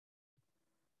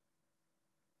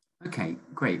Okay,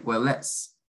 great. Well,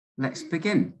 let's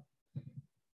begin.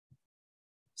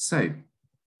 So,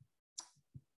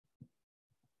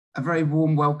 a very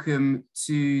warm welcome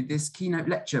to this keynote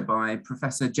lecture by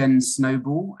Professor Jen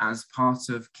Snowball as part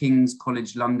of King's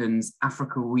College London's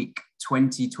Africa Week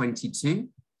 2022.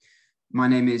 My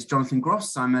name is Jonathan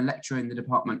Gross. I'm a lecturer in the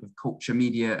Department of Culture,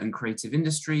 Media and Creative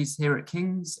Industries here at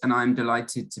King's, and I'm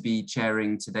delighted to be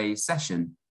chairing today's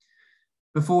session.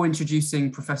 Before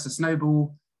introducing Professor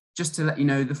Snowball, just to let you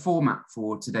know the format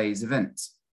for today's event.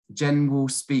 Jen will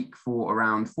speak for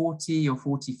around 40 or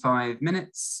 45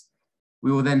 minutes.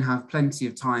 We will then have plenty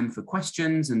of time for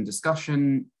questions and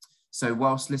discussion. So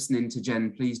whilst listening to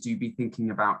Jen, please do be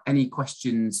thinking about any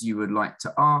questions you would like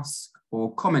to ask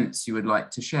or comments you would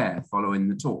like to share following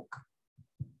the talk.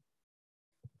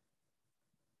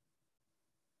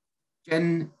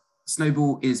 Jen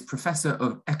Snowball is Professor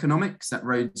of Economics at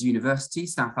Rhodes University,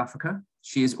 South Africa.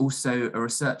 She is also a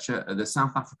researcher at the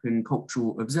South African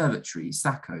Cultural Observatory,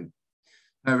 SACO.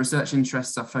 Her research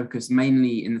interests are focused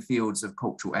mainly in the fields of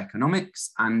cultural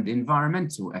economics and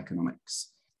environmental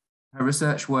economics. Her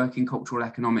research work in cultural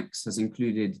economics has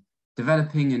included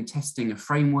developing and testing a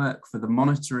framework for the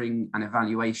monitoring and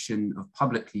evaluation of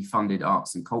publicly funded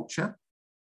arts and culture,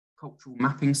 cultural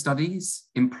mapping studies,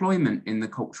 employment in the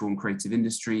cultural and creative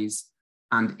industries,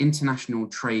 and international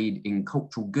trade in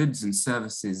cultural goods and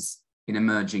services in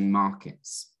emerging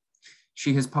markets.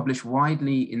 She has published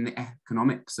widely in the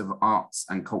economics of arts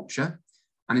and culture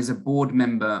and is a board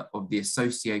member of the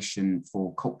Association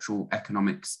for Cultural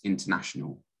Economics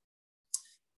International.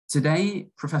 Today,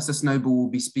 Professor Snowball will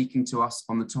be speaking to us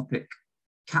on the topic,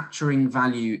 capturing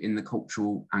value in the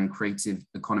cultural and creative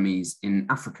economies in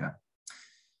Africa.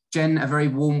 Jen, a very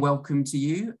warm welcome to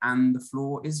you, and the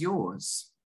floor is yours.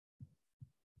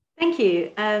 Thank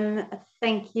you.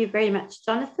 Thank you very much,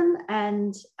 Jonathan,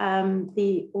 and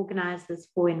the organisers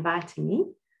for inviting me.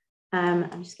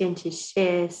 I'm just going to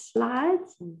share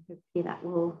slides, and hopefully that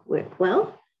will work well.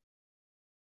 Is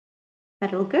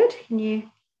that all good? Can you?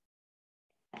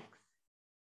 Thanks.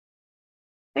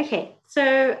 Okay,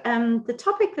 so the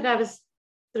topic that I was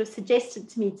sort of suggested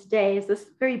to me today is this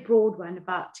very broad one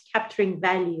about capturing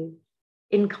value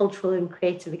in cultural and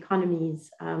creative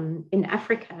economies in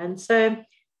Africa. And so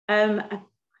I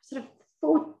sort of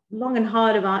thought long and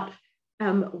hard about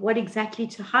what exactly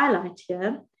to highlight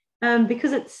here,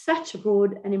 because it's such a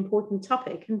broad and important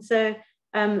topic. And so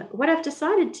what I've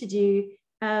decided to do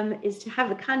is to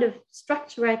have a kind of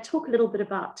structure where I talk a little bit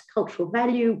about cultural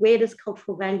value. Where does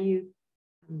cultural value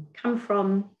come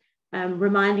from?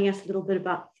 Reminding us a little bit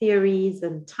about theories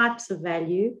and types of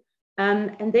value,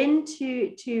 and then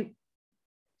to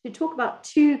talk about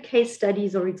two case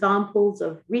studies or examples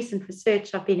of recent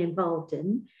research I've been involved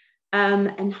in,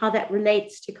 and how that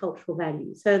relates to cultural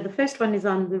value. So the first one is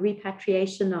on the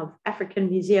repatriation of African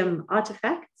museum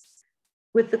artifacts,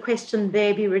 with the question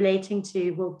there be relating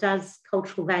to, well, does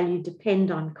cultural value depend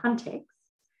on context?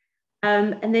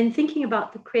 And then thinking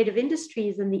about the creative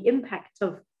industries and the impact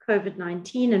of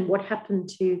COVID-19 and what happened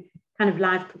to kind of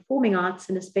live performing arts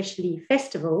and especially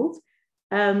festivals.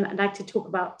 I'd like to talk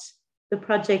about the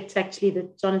project actually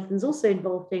that Jonathan's also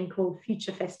involved in called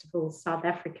Future Festivals South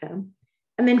Africa.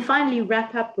 And then finally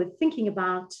wrap up with thinking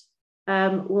about,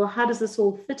 well, how does this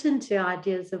all fit into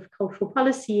ideas of cultural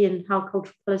policy and how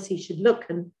cultural policy should look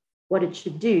and what it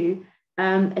should do,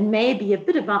 and maybe a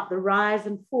bit about the rise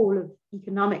and fall of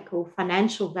economic or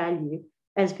financial value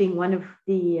as being one of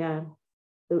the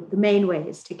main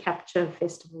ways to capture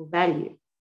festival value.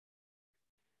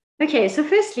 Okay, so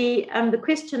firstly, the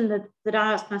question that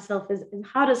I ask myself is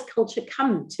how does culture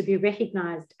come to be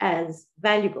recognized as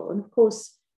valuable? And of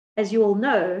course, as you all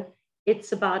know,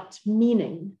 it's about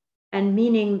meaning and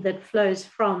meaning that flows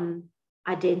from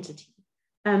identity.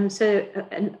 So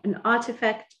an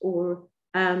artifact or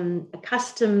a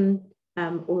custom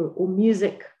or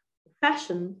music or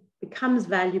fashion becomes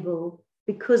valuable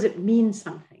because it means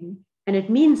something. And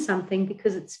it means something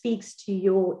because it speaks to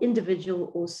your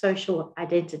individual or social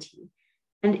identity.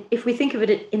 And if we think of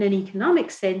it in an economic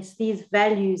sense, these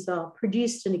values are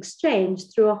produced and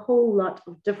exchanged through a whole lot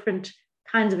of different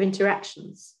kinds of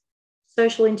interactions.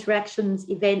 Social interactions,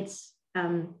 events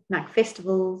like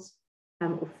festivals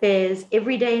or fairs,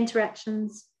 everyday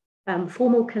interactions,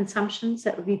 formal consumptions,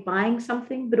 that would be buying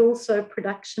something, but also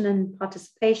production and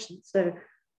participation, so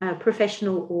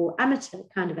professional or amateur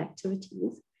kind of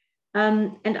activities.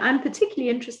 And I'm particularly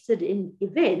interested in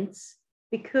events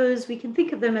because we can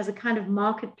think of them as a kind of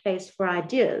marketplace for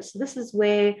ideas. So this is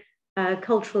where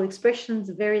cultural expressions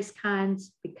of various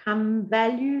kinds become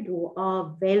valued or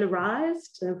are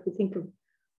valorized. So if we think of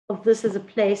of this as a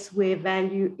place where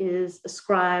value is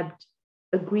ascribed,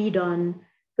 agreed on,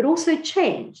 but also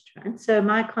changed, right? So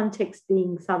my context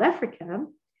being South Africa,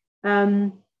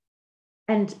 and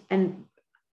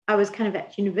I was kind of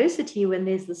at university when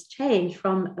there's this change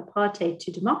from apartheid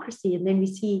to democracy, and then we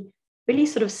see really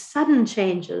sort of sudden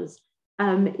changes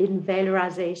in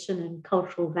valorization and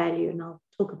cultural value, and I'll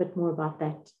talk a bit more about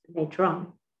that later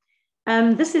on.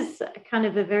 This is kind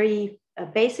of a very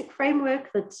basic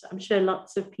framework that I'm sure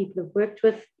lots of people have worked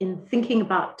with in thinking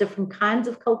about different kinds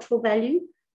of cultural value.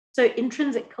 So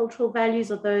intrinsic cultural values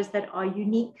are those that are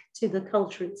unique to the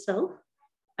culture itself,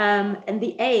 and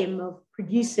the aim of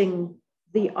producing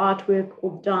the artwork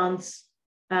or dance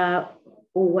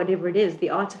or whatever it is, the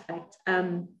artifact,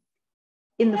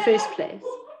 in the first place.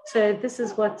 So this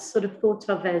is what's sort of thought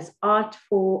of as art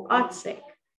for art's sake.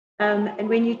 And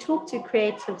when you talk to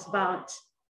creatives about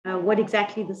what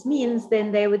exactly this means,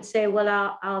 then they would say,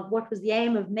 well, what was the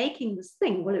aim of making this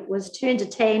thing? Well, it was to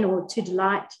entertain or to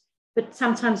delight, but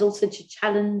sometimes also to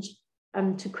challenge,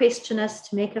 to question us,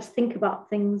 to make us think about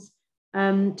things,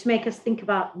 to make us think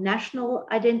about national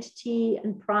identity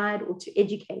and pride, or to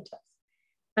educate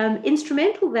us.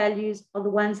 Instrumental values are the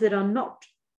ones that are not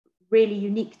really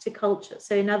unique to culture.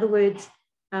 So in other words,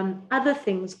 other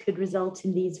things could result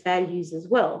in these values as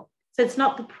well. So it's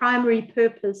not the primary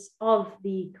purpose of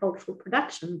the cultural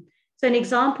production. So an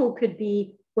example could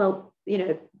be, well,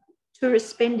 tourist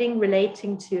spending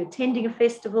relating to attending a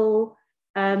festival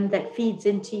that feeds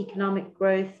into economic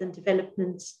growth and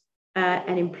development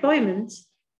and employment,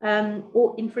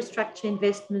 or infrastructure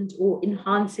investment, or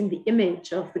enhancing the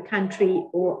image of the country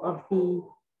or of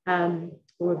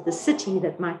the city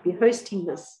that might be hosting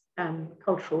this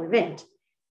cultural event.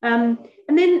 And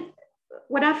then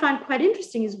what I find quite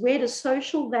interesting is, where does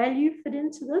social value fit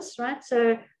into this, right?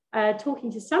 So talking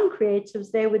to some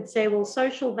creatives, they would say, well,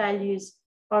 social values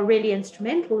are really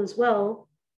instrumental as well.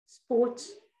 Sport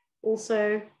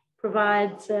also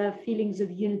provides feelings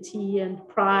of unity and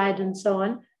pride and so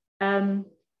on.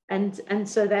 And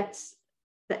so that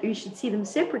you should see them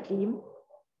separately.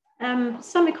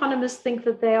 Some economists think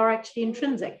that they are actually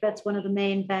intrinsic. That's one of the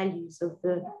main values of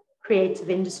the creative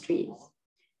industries.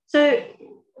 So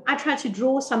I try to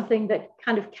draw something that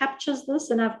kind of captures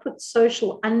this, and I've put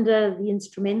social under the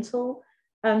instrumental.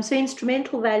 So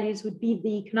instrumental values would be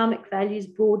the economic values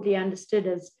broadly understood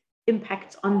as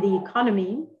impacts on the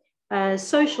economy,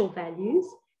 social values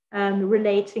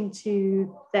relating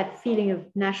to that feeling of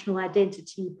national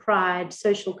identity, pride,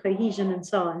 social cohesion, and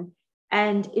so on,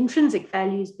 and intrinsic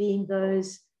values being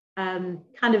those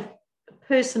kind of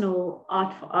personal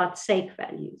art for art's sake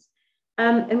values.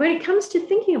 And when it comes to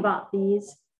thinking about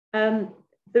these,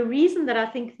 the reason that I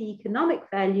think the economic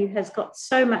value has got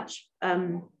so much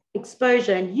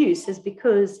exposure and use is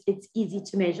because it's easy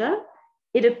to measure.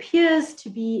 It appears to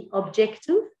be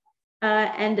objective,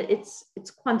 and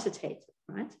it's quantitative,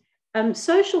 right?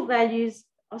 Social values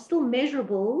are still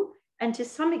measurable and to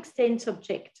some extent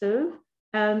objective,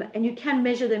 and you can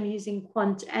measure them using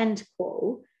quant and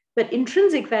qual, but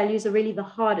intrinsic values are really the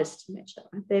hardest to measure.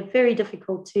 Right? They're very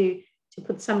difficult to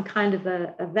put some kind of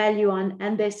a value on,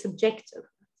 and they're subjective.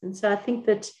 And so I think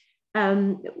that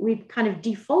we've kind of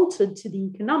defaulted to the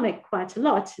economic quite a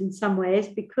lot in some ways,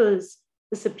 because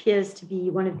this appears to be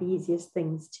one of the easiest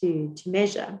things to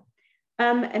measure.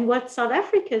 And what South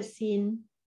Africa has seen,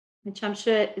 which I'm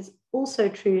sure is also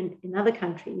true in other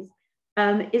countries,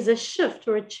 is a shift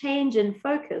or a change in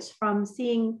focus from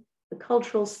seeing the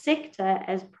cultural sector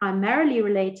as primarily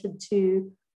related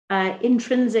to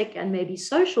intrinsic and maybe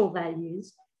social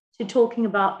values, to talking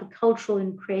about the cultural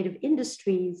and creative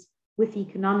industries with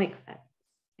economic values.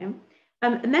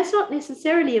 Okay? And that's not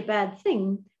necessarily a bad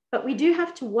thing, but we do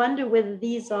have to wonder whether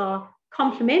these are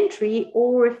complementary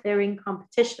or if they're in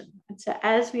competition. And so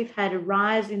as we've had a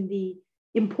rise in the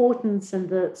importance and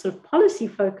the sort of policy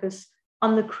focus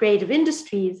on the creative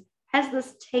industries, has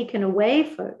this taken away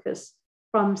focus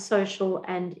from social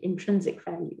and intrinsic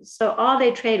values? So are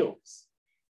there trade-offs?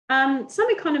 Some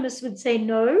economists would say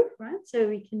no, right? So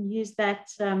we can use that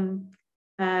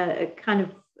kind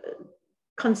of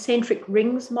concentric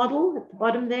rings model at the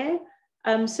bottom there.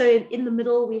 So in the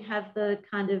middle, we have the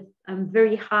kind of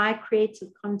very high creative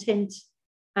content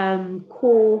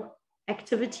core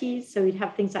activities. So we'd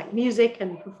have things like music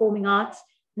and performing arts.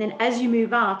 And then as you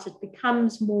move out, it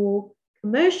becomes more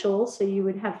commercial. So you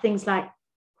would have things like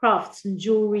crafts and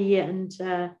jewelry and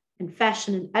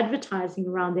fashion and advertising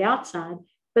around the outside.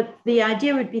 But the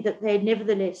idea would be that they're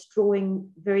nevertheless drawing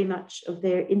very much of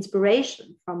their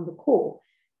inspiration from the core.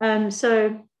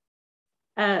 So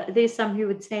there's some who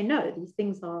would say, no, these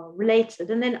things are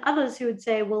related. And then others who would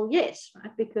say, well, yes,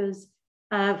 right? Because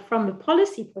from a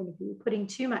policy point of view, putting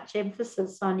too much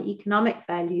emphasis on economic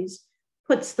values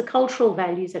puts the cultural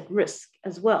values at risk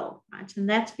as well, right? And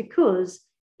that's because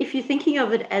if you're thinking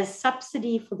of it as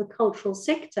subsidy for the cultural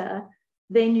sector,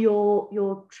 then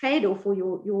your trade-off or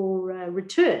your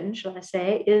return, shall I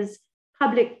say, is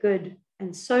public good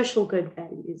and social good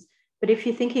values. But if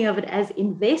you're thinking of it as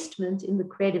investment in the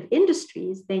creative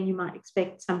industries, then you might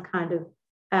expect some kind of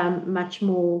much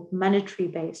more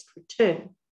monetary-based return.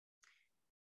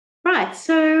 Right,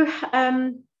 so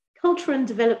culture and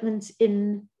development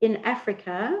in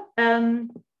Africa.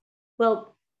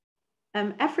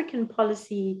 African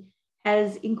policy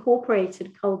has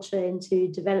incorporated culture into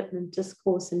development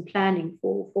discourse and planning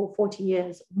for 40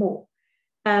 years or more.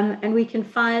 And we can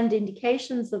find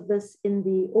indications of this in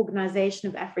the Organization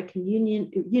of African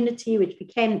Unity, which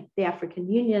became the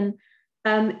African Union,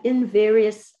 in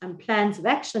various plans of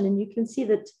action. And you can see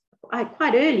that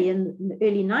quite early in the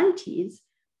early 90s,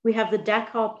 we have the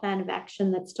Dakar Plan of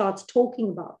Action that starts talking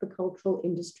about the cultural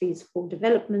industries for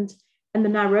development, and the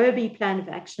Nairobi Plan of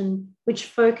Action, which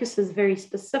focuses very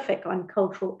specific on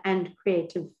cultural and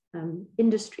creative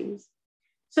industries.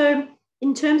 So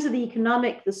in terms of the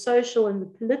economic, the social, and the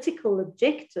political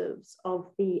objectives of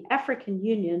the African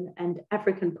Union and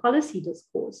African policy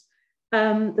discourse,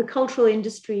 the cultural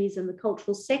industries and the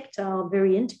cultural sector are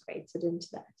very integrated into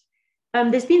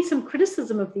that. There's been some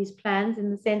criticism of these plans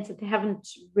in the sense that they haven't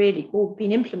really all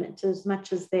been implemented as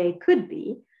much as they could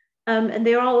be. And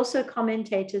there are also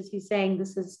commentators who are saying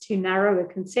this is too narrow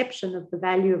a conception of the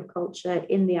value of culture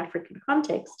in the African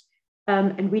context.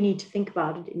 And we need to think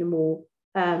about it in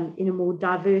a more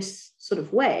diverse sort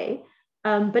of way.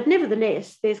 But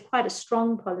nevertheless, there's quite a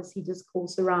strong policy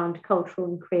discourse around cultural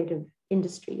and creative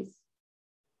industries.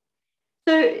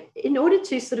 So in order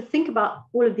to sort of think about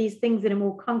all of these things in a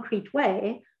more concrete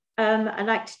way, I'd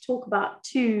like to talk about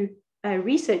two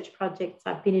research projects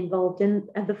I've been involved in.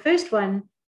 And the first one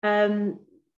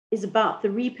is about the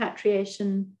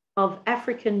repatriation of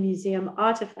African museum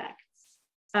artifacts,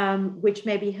 which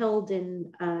may be held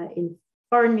in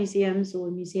foreign museums or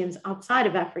museums outside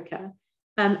of Africa,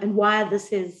 and why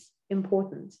this is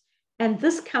important. And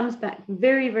this comes back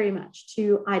very, very much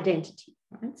to identity,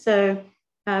 right? So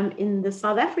in the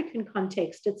South African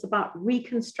context, it's about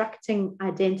reconstructing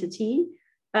identity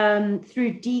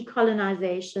through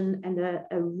decolonization and a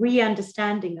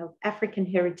re-understanding of African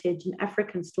heritage and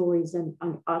African stories and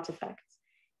artifacts.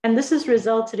 And this has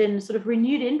resulted in sort of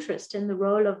renewed interest in the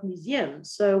role of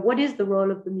museums. So what is the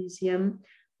role of the museum?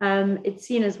 It's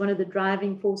seen as one of the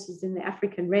driving forces in the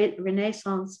African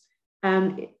Renaissance,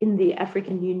 in the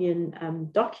African Union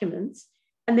documents.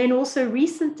 And then also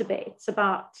recent debates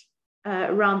about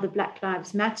around the Black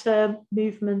Lives Matter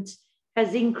movement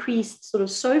has increased sort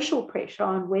of social pressure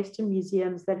on Western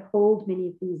museums that hold many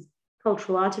of these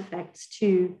cultural artifacts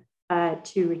to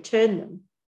return them.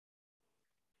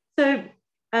 So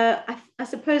I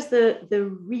suppose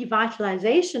the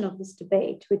revitalization of this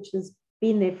debate, which has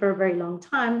been there for a very long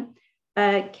time,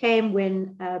 came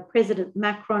when President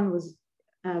Macron was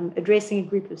addressing a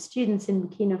group of students in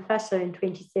Burkina Faso in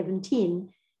 2017.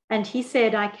 And he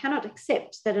said, "I cannot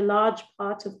accept that a large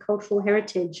part of cultural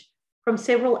heritage from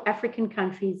several African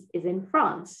countries is in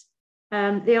France.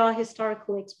 There are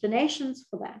historical explanations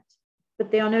for that, but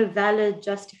there are no valid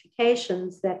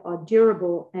justifications that are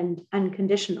durable and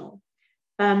unconditional."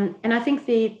 And I think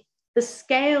the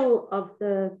scale of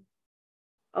the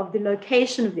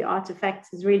location of the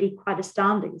artifacts is really quite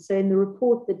astounding. So in the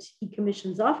report that he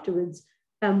commissions afterwards,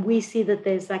 we see that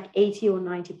there's like 80 or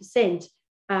 90%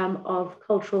 of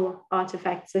cultural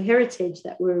artifacts or heritage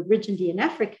that were originally in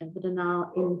Africa that are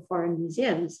now in foreign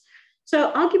museums.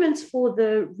 So arguments for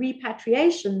the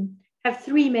repatriation have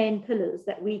three main pillars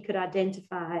that we could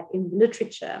identify in the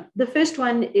literature. The first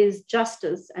one is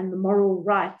justice and the moral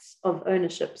rights of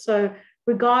ownership. So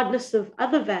regardless of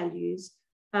other values,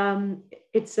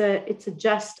 it's a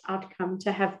just outcome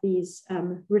to have these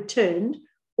returned,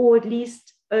 or at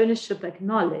least ownership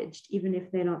acknowledged, even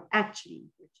if they're not actually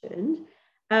returned.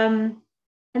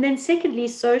 And then secondly,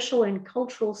 social and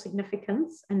cultural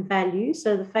significance and value.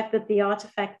 So the fact that the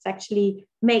artifacts actually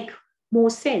make more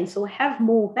sense or have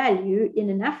more value in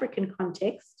an African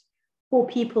context for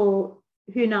people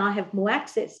who now have more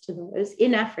access to those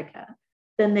in Africa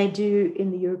than they do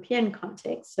in the European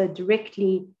context. So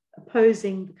directly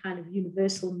opposing the kind of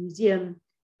universal museum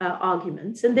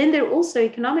arguments. And then there are also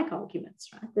economic arguments,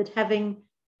 right? That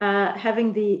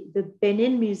having the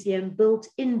Benin Museum built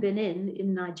in Benin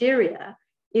in Nigeria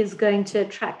is going to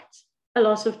attract a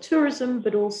lot of tourism,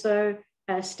 but also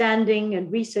standing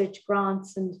and research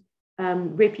grants and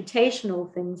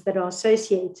reputational things that are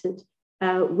associated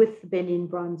with the Benin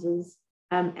bronzes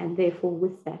and therefore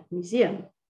with that museum.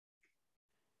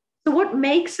 So what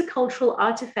makes a cultural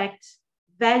artifact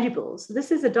valuable? So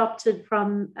this is adopted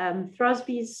from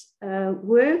Throsby's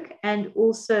work and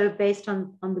also based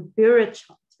on the Bura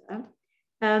Charter.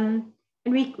 And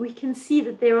we can see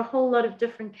that there are a whole lot of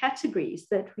different categories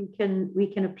that we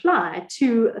can apply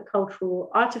to a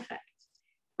cultural artifact.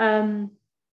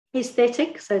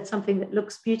 Aesthetic, so it's something that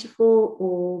looks beautiful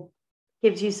or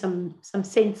gives you some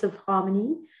sense of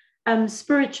harmony.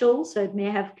 Spiritual, so it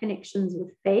may have connections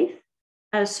with faith.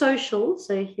 Social,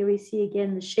 so here we see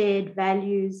again the shared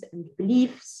values and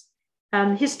beliefs.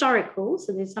 Historical,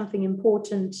 so there's something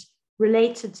important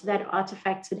related to that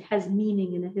artifact that has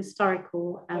meaning in a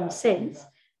historical sense.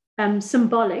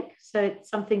 Symbolic, so it's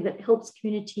something that helps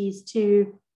communities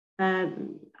to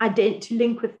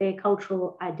link with their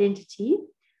cultural identity.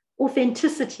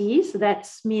 Authenticity, so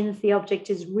that means the object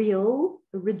is real,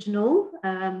 original,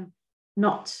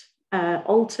 not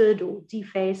altered or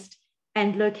defaced.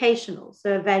 And locational,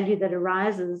 so a value that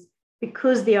arises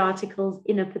because the article's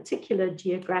in a particular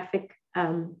geographic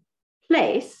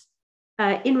place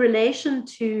in relation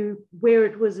to where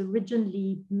it was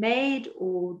originally made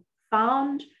or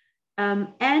found,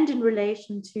 and in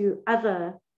relation to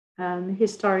other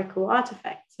historical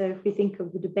artifacts. So if we think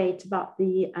of the debate about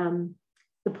the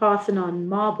Parthenon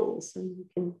marbles, and you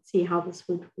can see how this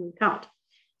would work out.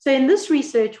 So in this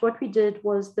research, what we did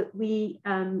was that we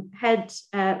had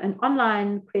an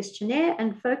online questionnaire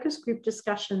and focus group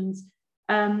discussions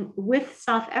with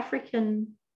South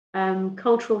African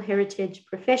cultural heritage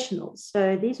professionals.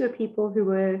 So these were people who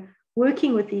were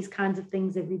working with these kinds of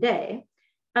things every day.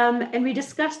 And we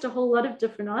discussed a whole lot of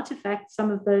different artifacts, some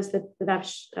of those that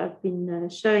I've been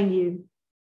showing you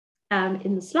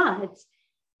in the slides,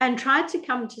 and tried to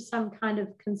come to some kind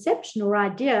of conception or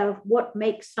idea of what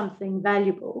makes something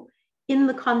valuable in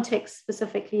the context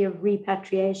specifically of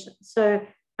repatriation. So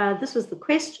this was the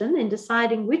question in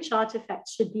deciding which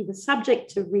artifacts should be the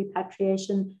subject of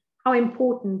repatriation. How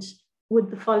important would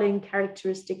the following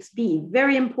characteristics be?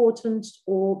 Very important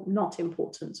or not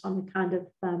important on a kind of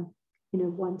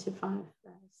 1 to 5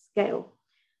 scale.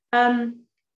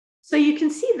 So you can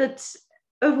see that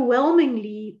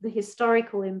overwhelmingly the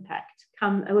historical impact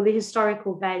or the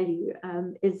historical value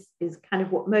is kind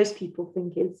of what most people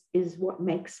think is what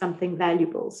makes something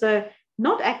valuable. So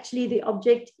not actually the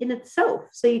object in itself.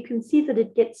 So you can see that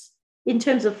it gets, in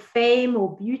terms of fame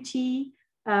or beauty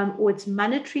or its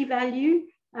monetary value,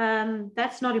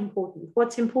 that's not important.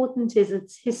 What's important is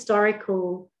its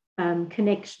historical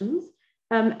connections,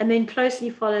 and then closely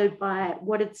followed by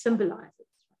what it symbolizes.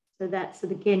 So that's,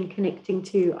 again, connecting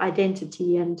to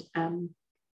identity and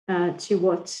to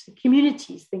what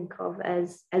communities think of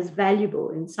as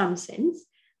valuable in some sense.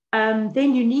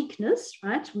 Then uniqueness,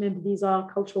 right? Remember, these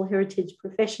are cultural heritage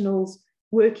professionals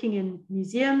working in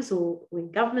museums or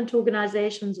in government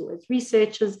organizations or as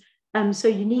researchers. So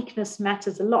uniqueness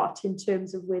matters a lot in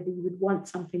terms of whether you would want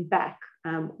something back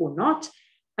or not.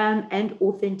 And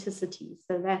authenticity,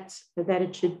 so that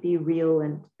it should be real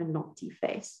and not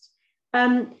defaced.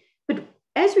 But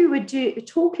as we were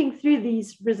talking through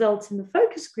these results in the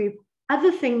focus group,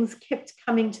 other things kept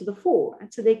coming to the fore.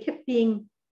 And so there kept being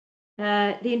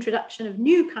the introduction of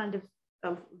new kind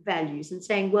of values and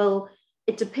saying, well,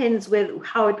 it depends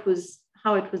how it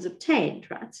was obtained,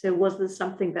 right? So was this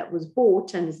something that was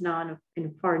bought and is now in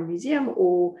a foreign museum,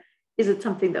 or is it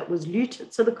something that was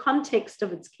looted? So the context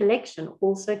of its collection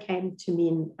also came to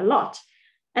mean a lot.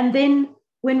 And then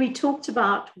when we talked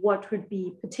about what would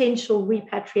be potential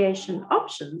repatriation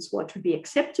options, what would be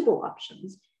acceptable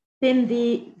options, then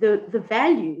the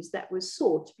values that were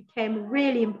sought became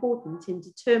really important in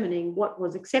determining what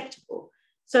was acceptable.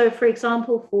 So, for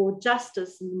example, for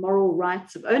justice and moral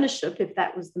rights of ownership, if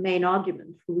that was the main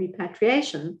argument for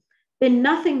repatriation, then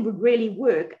nothing would really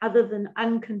work other than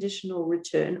unconditional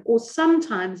return or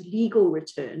sometimes legal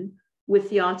return, with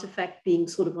the artifact being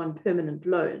sort of on permanent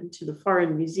loan to the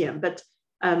foreign museum. But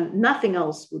nothing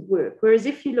else would work. Whereas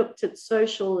if you looked at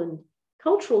social and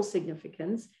cultural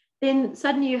significance, then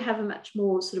suddenly you have a much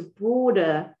more sort of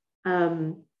broader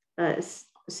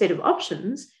set of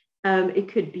options. It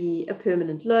could be a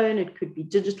permanent loan, it could be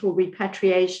digital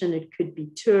repatriation, it could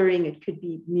be touring, it could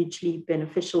be mutually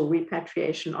beneficial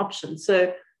repatriation options.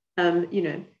 So,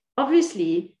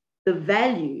 obviously the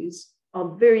values are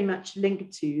very much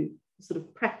linked to sort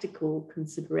of practical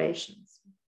considerations.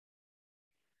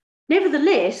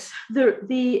 Nevertheless,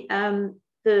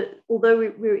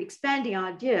 although we're expanding our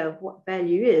idea of what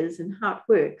value is and how it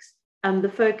works, the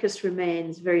focus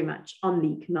remains very much on the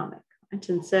economic, right?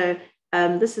 And so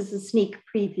this is a sneak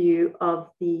preview of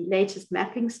the latest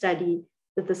mapping study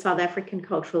that the South African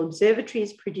Cultural Observatory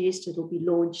has produced. It'll be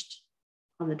launched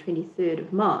on the 23rd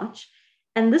of March.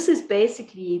 And this is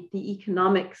basically the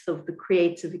economics of the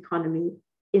creative economy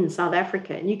in South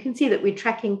Africa. And you can see that we're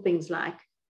tracking things like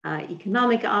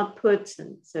economic output,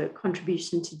 and so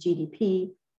contribution to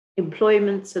GDP,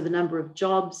 employment, so the number of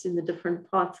jobs in the different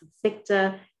parts of the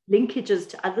sector, linkages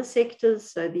to other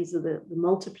sectors, so these are the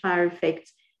multiplier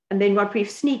effects. And then what we've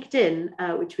sneaked in,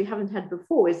 which we haven't had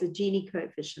before, is the Gini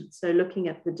coefficient, so looking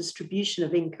at the distribution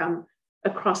of income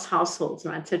across households,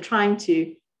 right? So trying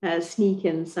to sneak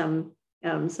in some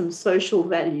social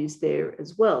values there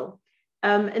as well.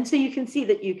 And so you can see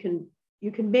that you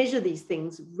can measure these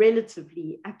things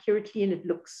relatively accurately, and it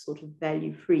looks sort of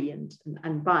value-free and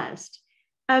unbiased.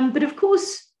 But of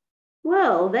course,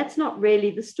 well, that's not really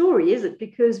the story, is it?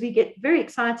 Because we get very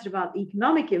excited about the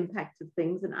economic impact of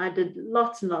things. And I did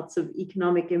lots and lots of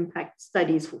economic impact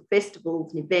studies for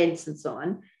festivals and events and so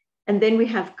on. And then we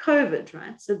have COVID,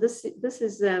 right? So this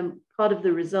is part of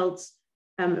the results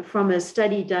from a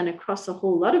study done across a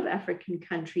whole lot of African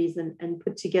countries and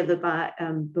put together by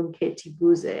Bunketi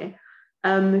Buze,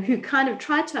 who kind of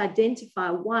tried to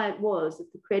identify why it was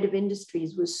that the creative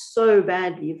industries were so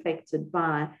badly affected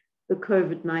by the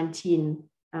COVID-19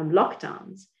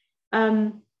 lockdowns,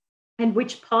 and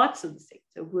which parts of the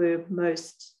sector were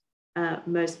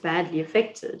most badly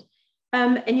affected.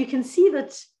 And you can see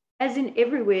that, as in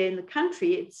everywhere in the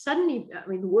country, it suddenly, I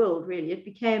mean, the world really, it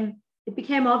became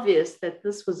obvious that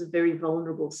this was a very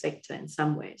vulnerable sector in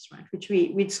some ways, right? Which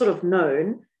we'd sort of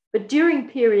known, but during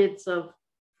periods of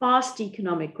fast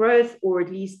economic growth, or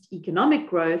at least economic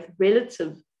growth,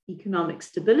 relative economic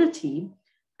stability,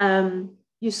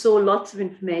 you saw lots of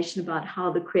information about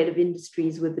how the creative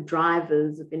industries were the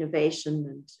drivers of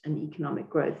innovation and economic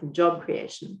growth and job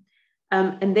creation.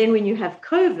 And then when you have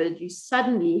COVID, you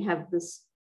suddenly have this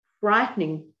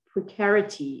frightening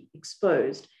precarity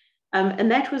exposed. And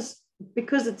that was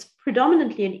because it's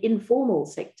predominantly an informal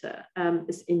sector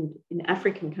in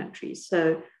African countries.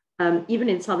 So even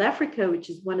in South Africa, which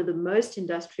is one of the most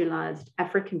industrialized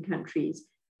African countries,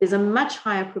 there's a much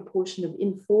higher proportion of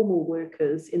informal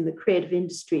workers in the creative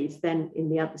industries than in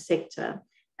the other sector.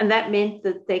 And that meant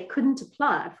that they couldn't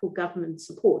apply for government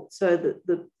support. So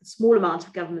the small amount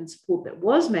of government support that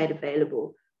was made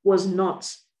available was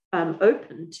not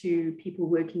open to people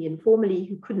working informally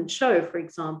who couldn't show, for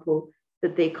example,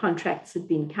 that their contracts had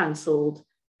been cancelled,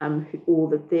 or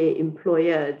that their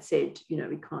employer had said, we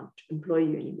can't employ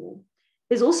you anymore.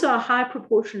 There's also a high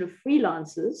proportion of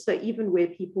freelancers. So even where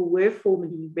people were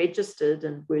formally registered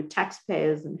and were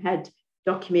taxpayers and had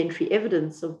documentary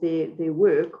evidence of their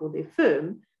work or their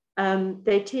firm,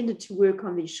 they tended to work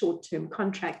on these short-term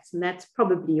contracts. And that's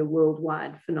probably a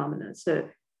worldwide phenomenon. So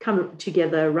come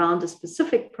together around a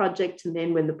specific project, and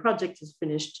then when the project is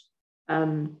finished,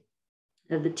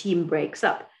 the team breaks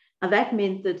up. Now that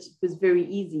meant that it was very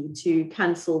easy to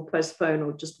cancel, postpone,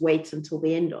 or just wait until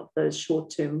the end of those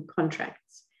short-term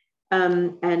contracts.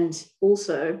 And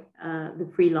also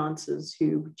the freelancers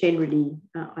who generally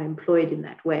are employed in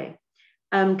that way.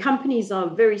 Companies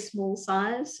are very small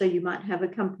size, so you might have a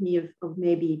company of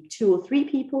maybe 2 or 3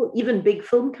 people. Even big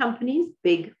film companies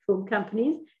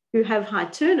who have high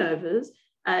turnovers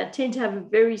tend to have a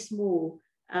very small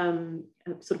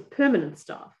sort of permanent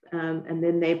staff, and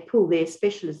then they pull their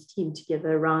specialist team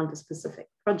together around a specific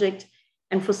project.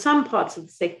 And for some parts of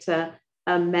the sector,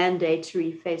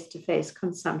 mandatory face-to-face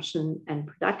consumption and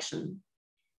production.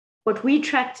 What we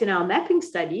tracked in our mapping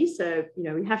study, so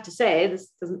we have to say this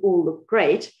doesn't all look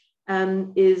great,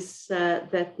 is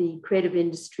that the creative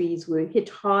industries were hit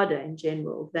harder in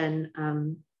general than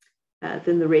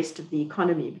the rest of the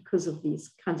economy because of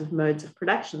these kinds of modes of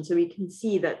production. So we can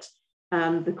see that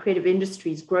the creative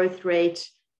industries growth rate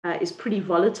is pretty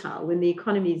volatile. When the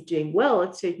economy is doing well,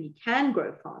 it certainly can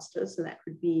grow faster. So that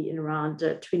would be in around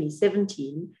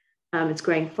 2017. It's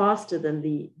growing faster than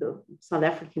the South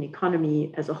African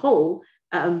economy as a whole,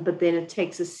 but then it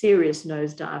takes a serious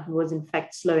nosedive and was in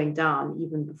fact slowing down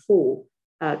even before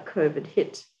COVID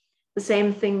hit. The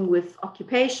same thing with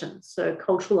occupations. So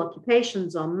cultural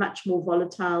occupations are much more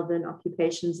volatile than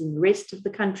occupations in the rest of the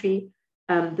country.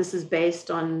 This is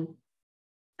based on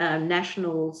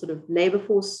national sort of labor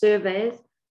force surveys.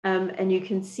 And you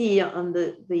can see on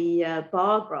the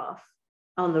bar graph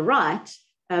on the right,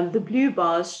 the blue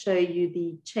bars show you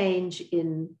the change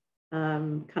in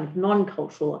kind of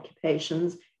non-cultural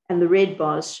occupations, and the red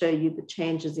bars show you the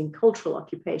changes in cultural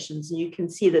occupations. And you can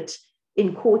see that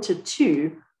in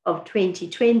Q2 of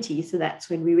 2020, so that's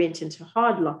when we went into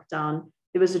hard lockdown,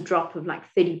 there was a drop of like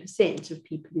 30% of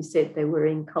people who said they were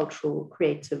in cultural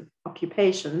creative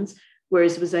occupations,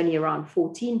 whereas it was only around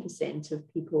 14%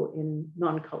 of people in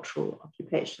non-cultural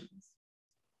occupations.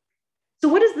 So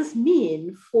what does this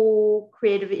mean for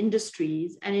creative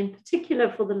industries, and in particular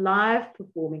for the live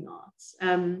performing arts?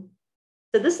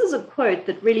 So this is a quote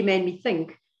that really made me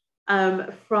think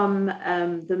from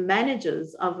the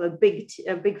managers of a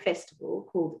big festival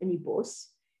called Economies.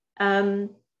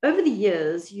 Over the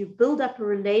years, you build up a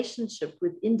relationship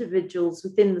with individuals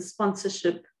within the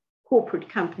sponsorship corporate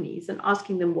companies and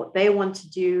asking them what they want to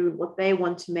do, what they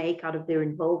want to make out of their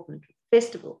involvement with the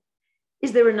festival.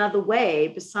 Is there another way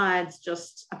besides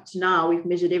just up to now, we've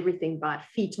measured everything by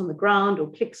feet on the ground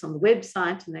or clicks on the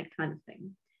website and that kind of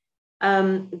thing?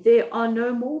 There are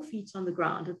no more feet on the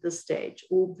ground at this stage,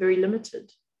 or very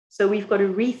limited. So we've got to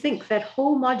rethink that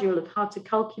whole module of how to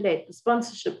calculate the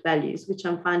sponsorship values, which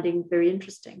I'm finding very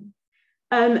interesting.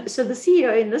 So the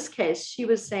CEO in this case, she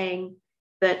was saying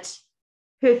that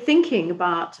her thinking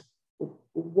about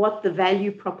what the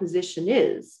value proposition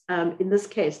is, in this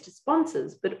case to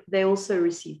sponsors, but they also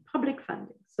receive public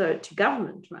funding. So to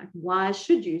government, right? Why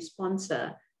should you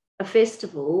sponsor a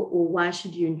festival, or why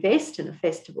should you invest in a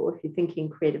festival if you're thinking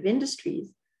creative industries,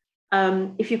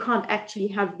 if you can't actually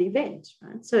have the event,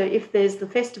 right? So if there's the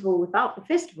festival without the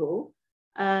festival,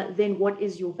 then what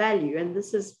is your value? And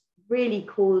this has really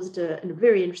caused a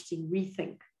very interesting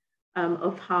rethink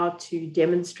of how to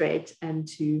demonstrate and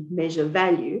to measure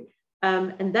value.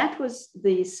 And that was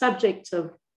the subject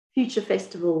of Future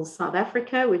Festivals South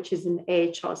Africa, which is an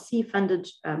AHRC-funded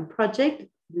project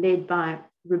led by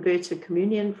Roberta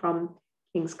Communion from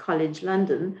King's College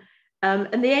London.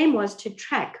 And the aim was to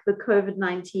track the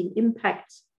COVID-19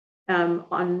 impact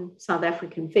on South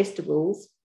African festivals.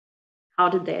 How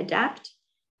did they adapt?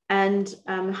 And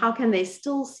how can they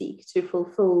still seek to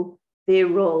fulfill their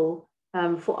role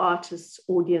for artists,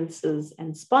 audiences,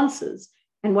 and sponsors?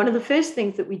 And one of the first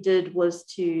things that we did was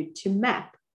to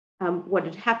map what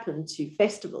had happened to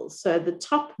festivals. So the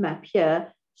top map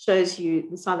here shows you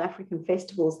the South African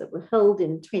festivals that were held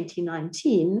in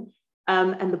 2019,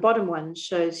 and the bottom one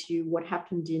shows you what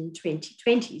happened in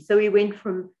 2020. So we went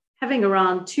from having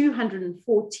around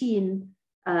 214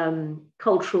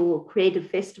 cultural or creative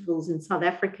festivals in South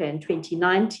Africa in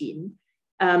 2019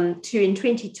 to in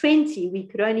 2020, we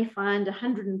could only find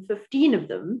 115 of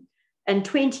them, and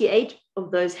 28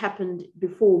 of those happened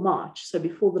before March, so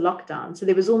before the lockdown. So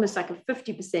there was almost like a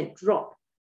 50% drop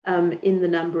in the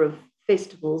number of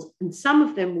festivals, and some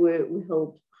of them were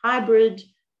held hybrid,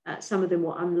 some of them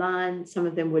were online, some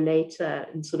of them were later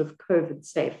in sort of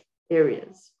COVID-safe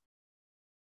areas.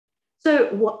 So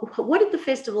what did the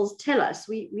festivals tell us?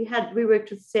 We worked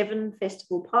with 7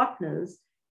 festival partners,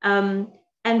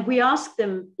 and we asked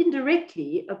them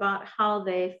indirectly about how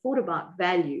they thought about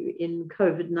value in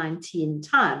COVID-19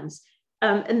 times.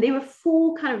 And there were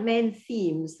 4 kind of main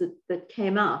themes that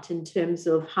came out in terms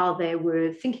of how they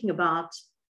were thinking about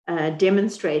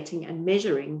demonstrating and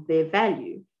measuring their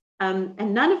value.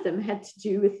 And none of them had to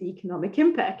do with the economic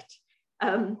impact.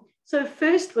 So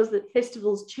first was that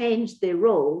festivals changed their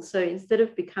role. So instead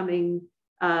of becoming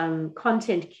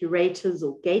content curators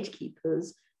or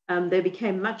gatekeepers, they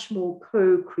became much more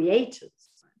co-creators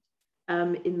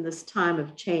in this time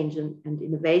of change and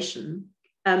innovation.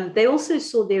 They also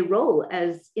saw their role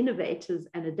as innovators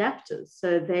and adapters.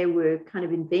 So they were kind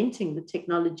of inventing the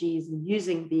technologies and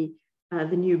using the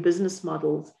new business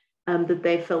models that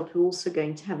they felt were also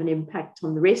going to have an impact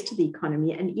on the rest of the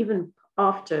economy, and even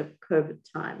after COVID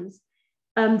times.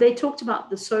 They talked about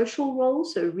the social role,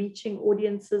 so reaching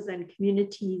audiences and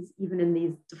communities even in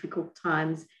these difficult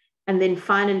times. And then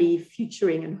finally,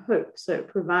 futuring and hope, so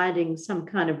providing some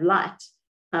kind of light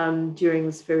during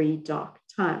this very dark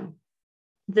time.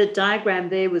 The diagram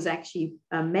there was actually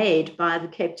made by the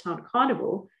Cape Town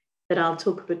Carnival that I'll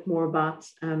talk a bit more about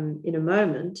in a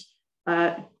moment,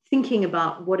 thinking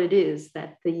about what it is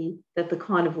that the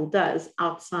carnival does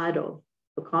outside of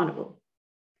the carnival.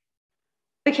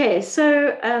 Okay,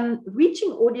 so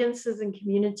reaching audiences and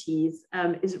communities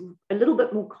is a little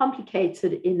bit more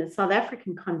complicated in a South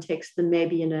African context than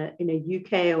maybe in a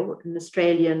UK or an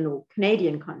Australian or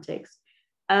Canadian context.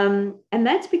 And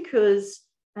that's because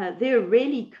there are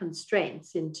really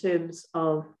constraints in terms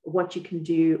of what you can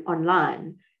do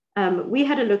online. We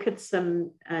had a look at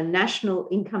some national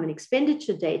income and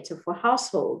expenditure data for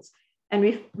households, and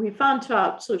we found to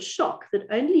our sort of shock that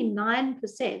only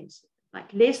 9%,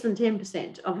 like less than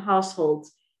 10% of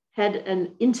households had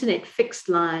an internet fixed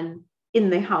line in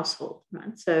their household,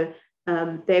 right? So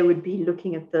they would be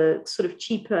looking at the sort of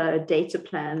cheaper data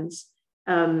plans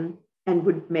and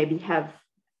would maybe have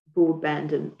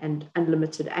broadband and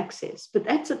unlimited access. But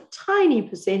that's a tiny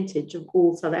percentage of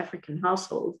all South African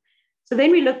households. So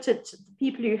then we looked at the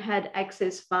people who had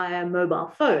access via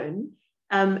mobile phone,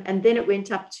 and then it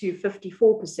went up to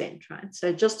 54%, right?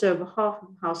 So just over half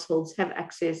of households have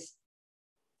access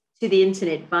to the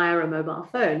internet via a mobile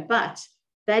phone, but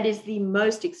that is the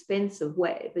most expensive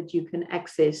way that you can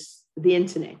access the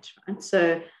internet, right?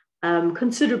 So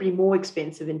considerably more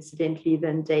expensive, incidentally,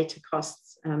 than data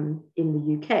costs in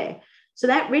the UK. So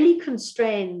that really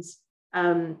constrains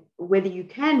whether you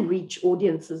can reach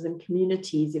audiences and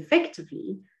communities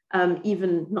effectively,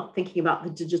 even not thinking about the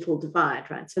digital divide,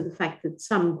 right? So the fact that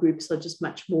some groups are just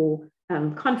much more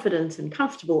confident and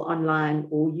comfortable online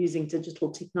or using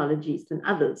digital technologies than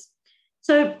others.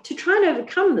 So to try and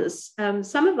overcome this,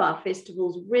 some of our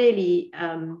festivals really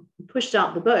pushed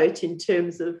out the boat in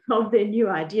terms of their new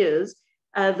ideas.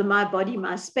 The My Body,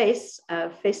 My Space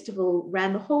festival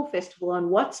ran the whole festival on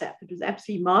WhatsApp. It was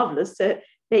absolutely marvelous. So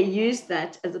they used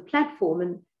that as a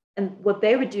platform. And what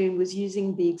they were doing was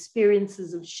using the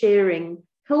experiences of sharing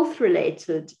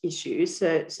health-related issues.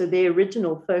 So their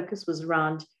original focus was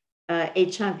around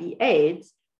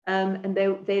HIV/AIDS. And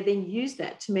they then use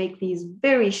that to make these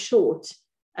very short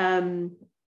kind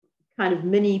of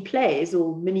mini plays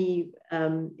or mini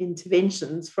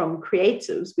interventions from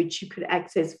creatives, which you could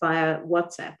access via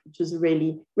WhatsApp, which was a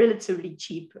really relatively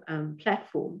cheap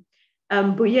platform.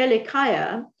 Buyele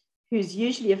Kaya, who's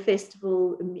usually a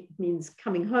festival, means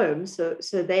coming home. So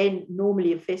they're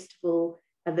normally a festival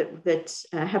that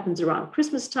happens around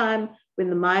Christmas time, when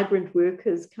the migrant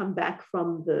workers come back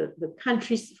from the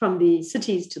countries, from the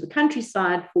cities to the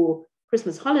countryside for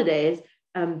Christmas holidays.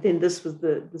 Then this was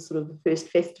the sort of the first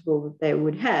festival that they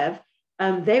would have.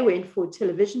 They went for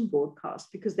television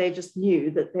broadcast because they just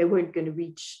knew that they weren't going to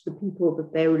reach the people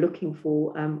that they were looking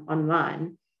for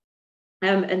online.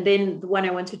 And then the one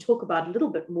I want to talk about a little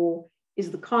bit more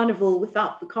is the carnival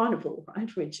without the carnival,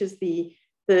 right? Which is the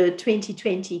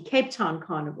 2020 Cape Town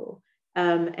Carnival.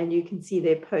 And you can see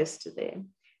their poster there.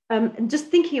 And just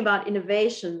thinking about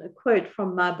innovation, a quote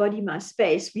from My Body, My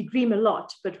Space: "We dream a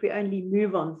lot, but we only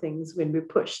move on things when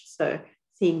we're pushed." So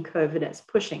seeing COVID as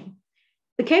pushing.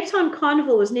 The Cape Town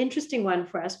Carnival was an interesting one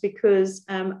for us because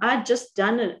I'd just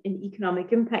done an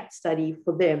economic impact study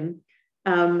for them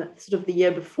sort of the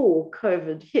year before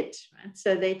COVID hit. Right?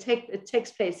 So it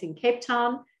takes place in Cape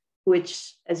Town,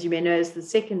 which, as you may know, is the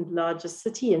second largest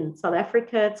city in South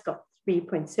Africa. It's got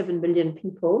 3.7 million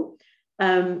people,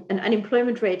 an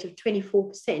unemployment rate of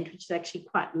 24%, which is actually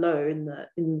quite low in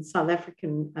the South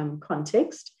African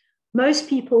context. Most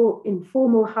people in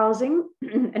formal housing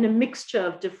and a mixture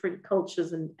of different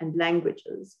cultures and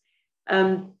languages.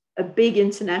 A big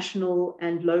international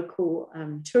and local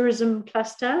tourism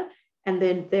cluster, and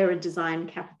then they're a design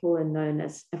capital and known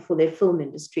as for their film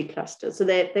industry cluster. So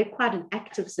they're quite an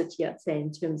active city, I'd say,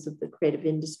 in terms of the creative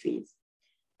industries.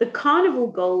 The carnival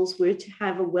goals were to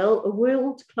have a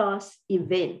world-class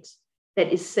event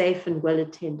that is safe and well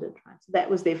attended. Right? So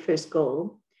that was their first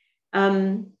goal.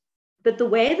 But the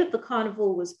way that the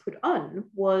carnival was put on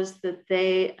was that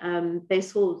they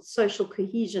saw social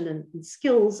cohesion and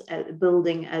skills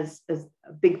building as a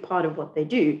big part of what they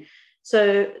do.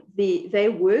 So they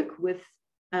work with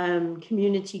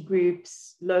community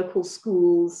groups, local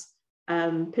schools,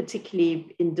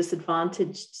 particularly in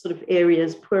disadvantaged sort of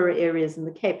areas, poorer areas in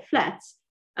the Cape Flats,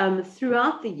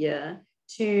 throughout the year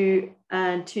to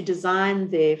design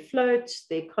their float,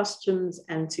 their costumes,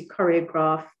 and to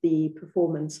choreograph the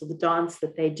performance or the dance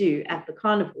that they do at the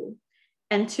carnival.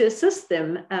 And to assist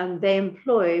them, they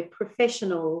employ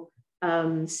professional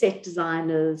set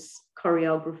designers,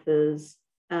 choreographers,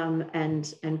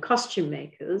 and costume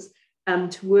makers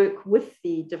to work with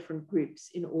the different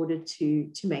groups in order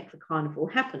to make the carnival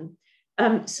happen.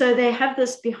 So they have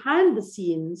this behind the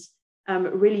scenes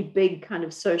really big kind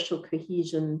of social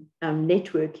cohesion,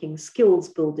 networking, skills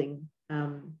building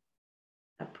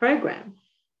program.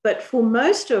 But for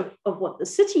most of what the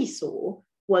city saw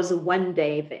was a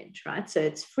one-day event, right? So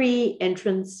it's free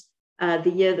entrance.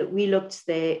 The year that we looked,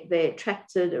 they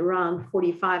attracted around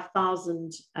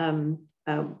 45,000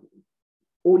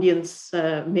 audience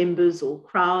members or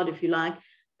crowd, if you like,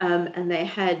 and they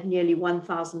had nearly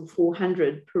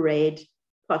 1,400 parade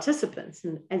participants.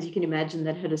 And as you can imagine,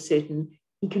 that had a certain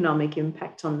economic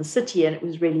impact on the city, and it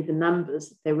was really the numbers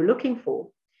that they were looking for.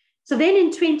 So then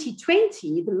in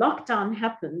 2020, the lockdown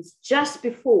happens just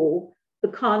before the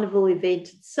carnival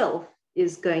event itself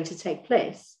is going to take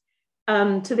place.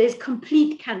 So there's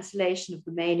complete cancellation of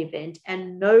the main event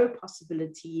and no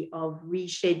possibility of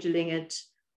rescheduling it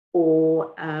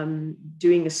or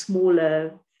doing a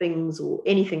smaller things or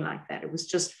anything like that. It was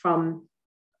just from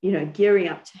gearing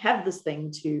up to have this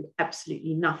thing to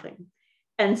absolutely nothing.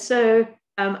 And so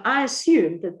I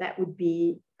assumed that that would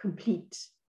be complete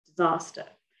disaster.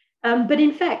 But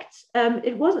in fact,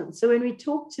 it wasn't. So when we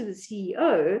talked to the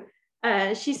CEO,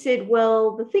 she said,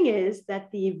 well, the thing is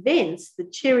that the events, the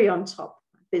cherry on top,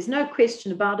 there's no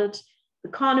question about it. The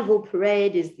carnival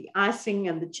parade is the icing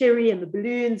and the cherry and the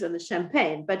balloons and the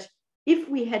champagne. But if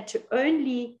we had to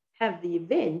only have the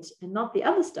event and not the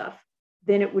other stuff,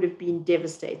 then it would have been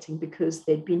devastating because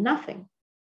there'd be nothing.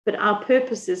 But our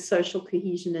purpose is social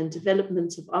cohesion and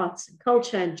development of arts and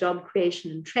culture and job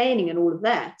creation and training and all of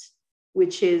that,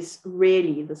 which is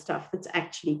really the stuff that's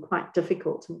actually quite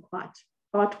difficult and quite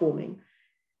heartwarming.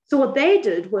 So what they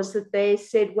did was that they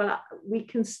said, well, we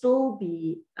can still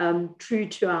be true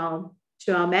to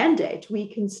our mandate. We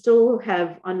can still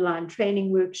have online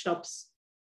training workshops.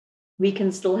 We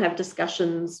can still have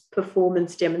discussions,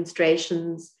 performance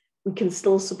demonstrations. We can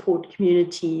still support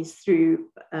communities through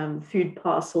food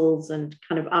parcels and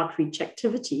kind of outreach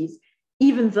activities,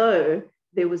 even though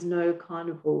there was no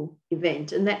carnival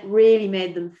event. And that really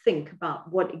made them think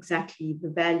about what exactly the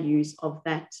values of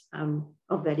that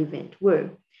event were.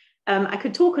 I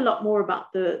could talk a lot more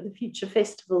about the Future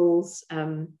Festivals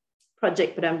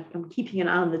project, but I'm keeping an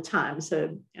eye on the time.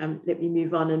 So let me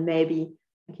move on and maybe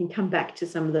I can come back to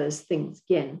some of those things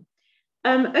again.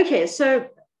 Okay, so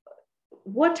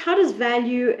how does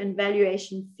value and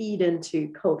valuation feed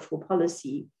into cultural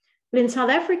policy? Well, in South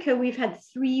Africa, we've had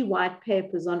 3 white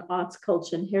papers on arts,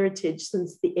 culture, and heritage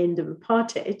since the end of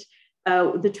apartheid,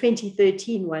 the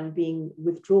 2013 one being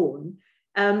withdrawn.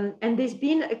 And there's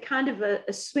been a kind of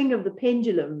a swing of the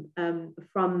pendulum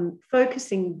from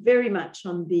focusing very much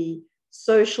on the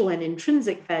social and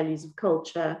intrinsic values of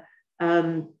culture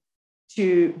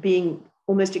to being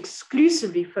almost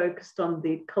exclusively focused on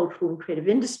the cultural and creative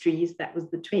industries. That was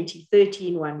the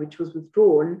 2013 one, which was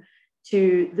withdrawn,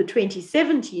 to the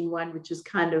 2017 one, which is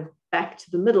kind of back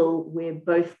to the middle, where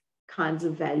both kinds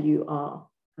of value are,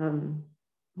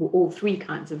 all 3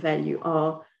 kinds of value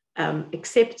are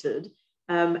accepted,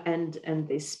 and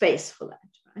there's space for that,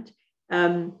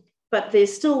 right? But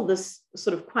there's still this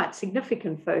sort of quite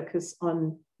significant focus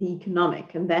on the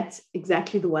economic, and that's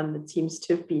exactly the one that seems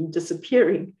to have been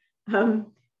disappearing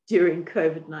during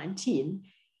COVID-19.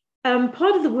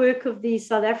 Part of the work of the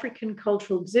South African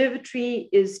Cultural Observatory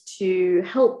is to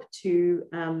help to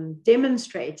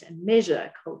demonstrate and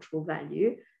measure cultural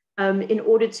value in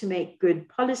order to make good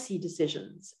policy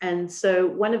decisions. And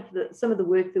so some of the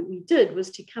work that we did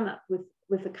was to come up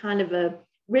with a kind of a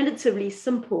relatively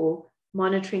simple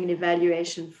monitoring and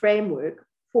evaluation framework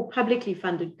for publicly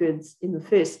funded goods in the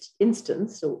first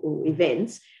instance, or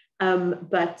events,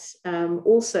 but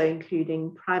also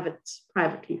including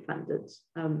privately funded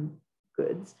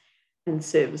goods and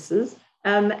services.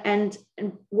 And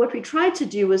what we tried to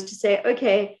do was to say,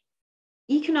 okay,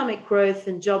 economic growth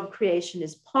and job creation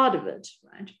is part of it,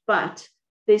 right? But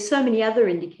there's so many other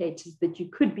indicators that you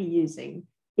could be using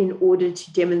in order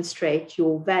to demonstrate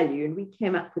your value. And we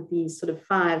came up with these sort of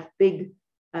 5 big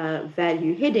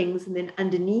value headings, and then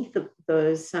underneath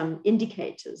those some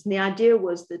indicators. And the idea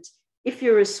was that if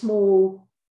you're a small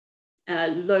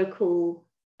local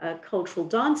cultural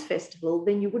dance festival,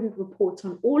 then you wouldn't report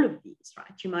on all of these,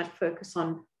 right? You might focus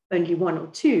on only 1 or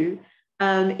 2.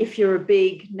 If you're a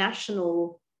big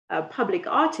national public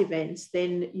art events,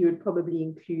 then you would probably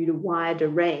include a wider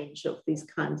range of these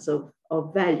kinds of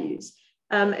values.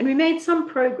 And we made some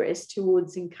progress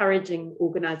towards encouraging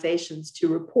organizations to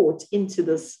report into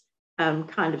this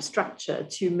kind of structure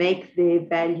to make their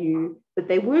value that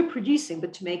they were producing,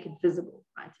 but to make it visible,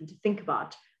 right? And to think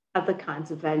about other kinds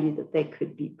of value that they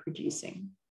could be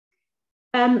producing.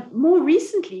 More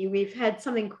recently, we've had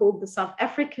something called the South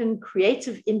African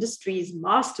Creative Industries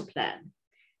Master Plan.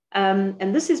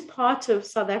 And this is part of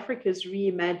South Africa's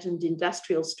reimagined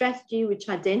industrial strategy, which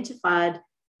identified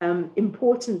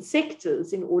important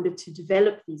sectors in order to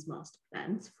develop these master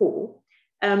plans for.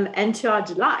 And to our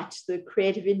delight, the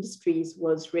creative industries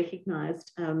was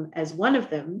recognized as one of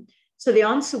them. So the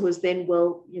answer was then,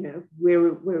 well, you know,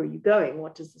 where are you going?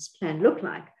 What does this plan look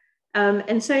like?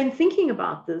 And so in thinking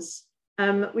about this,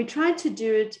 we tried to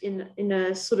do it in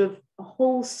a sort of a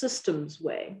whole systems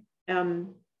way.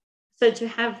 So to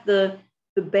have the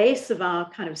base of our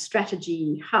kind of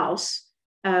strategy house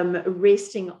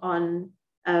resting on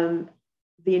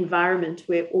the environment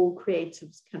where all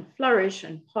creatives can flourish,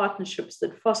 and partnerships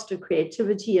that foster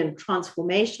creativity and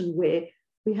transformation, where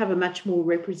we have a much more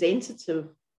representative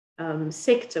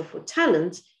sector for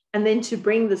talent, and then to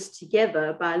bring this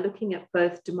together by looking at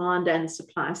both demand and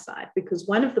supply side, because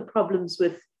one of the problems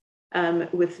with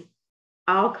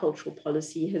our cultural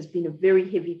policy has been a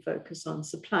very heavy focus on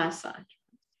supply side.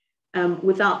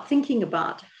 without thinking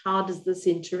about how does this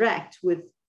interact with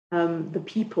the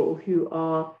people who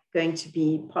are going to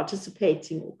be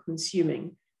participating or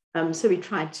consuming. So we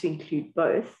tried to include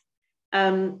both.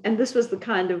 And this was the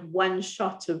kind of one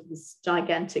shot of this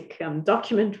gigantic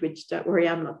document, which, don't worry,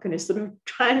 I'm not going to sort of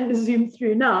try and zoom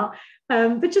through now,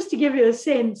 but just to give you a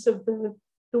sense of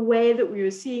the way that we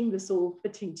were seeing this all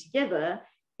fitting together,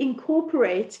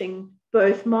 incorporating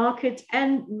both market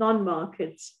and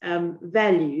non-market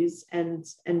values and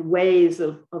ways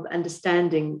of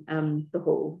understanding the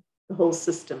whole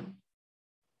system.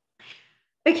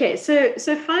 Okay,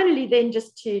 so finally then,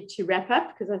 just to wrap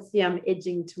up, because I see I'm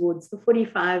edging towards the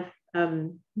 45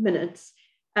 minutes,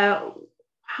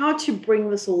 how to bring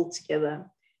this all together.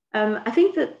 I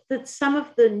think that some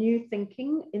of the new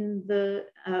thinking in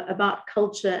about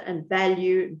culture and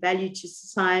value to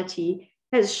society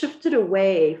has shifted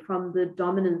away from the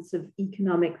dominance of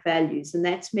economic values, and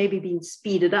that's maybe been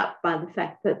speeded up by the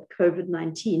fact that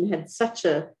COVID-19 had such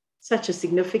a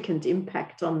significant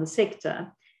impact on the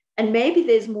sector. And maybe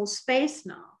there's more space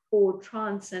now for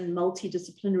trans and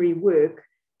multidisciplinary work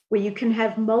where you can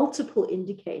have multiple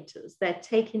indicators that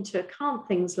take into account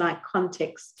things like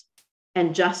context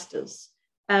and justice.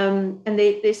 And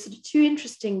there's sort of two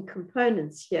interesting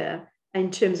components here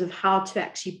in terms of how to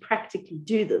actually practically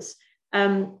do this.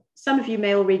 Some of you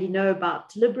may already know about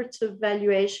deliberative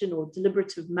valuation or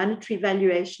deliberative monetary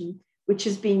valuation, which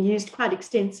is being used quite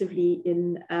extensively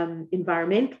in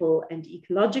environmental and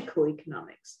ecological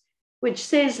economics, which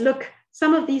says, look,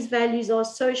 some of these values are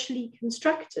socially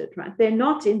constructed, right? They're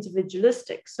not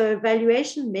individualistic. So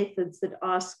valuation methods that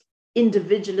ask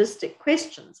individualistic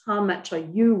questions, how much are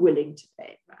you willing to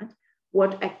pay, right?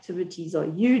 What activities are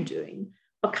you doing,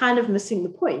 are kind of missing the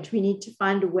point. We need to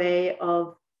find a way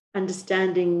of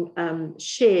understanding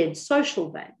shared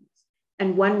social values.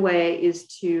 And one way is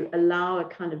to allow a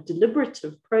kind of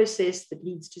deliberative process that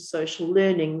leads to social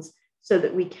learnings so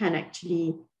that we can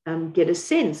actually get a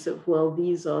sense of, well,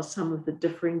 these are some of the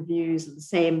differing views and the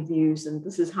same views, and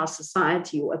this is how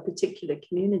society or a particular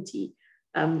community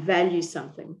values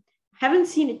something. Haven't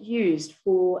seen it used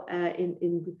for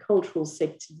in the cultural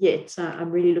sector yet. So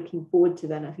I'm really looking forward to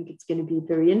that. I think it's going to be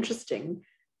very interesting.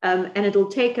 And it'll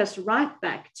take us right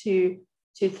back to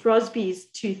Throsby's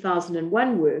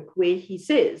 2001 work, where he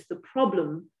says the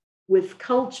problem with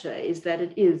culture is that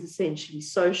it is essentially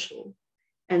social.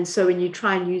 And so when you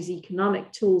try and use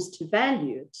economic tools to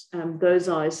value it, those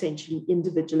are essentially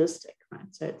individualistic, right?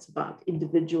 So it's about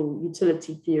individual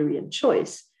utility theory and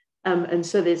choice. And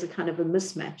so there's a kind of a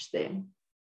mismatch there.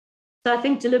 So I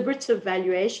think deliberative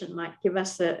valuation might give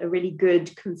us a really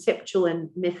good conceptual and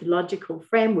methodological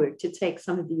framework to take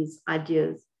some of these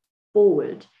ideas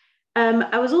forward.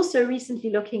 I was also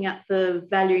recently looking at the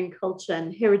Valuing Culture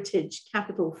and Heritage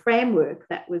Capital framework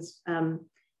that was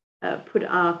put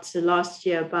out last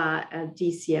year by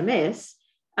DCMS.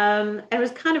 And I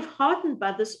was kind of heartened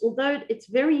by this, although it's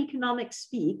very economic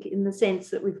speak in the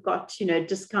sense that we've got,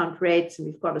 discount rates and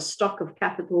we've got a stock of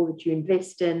capital that you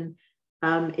invest in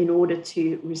order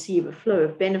to receive a flow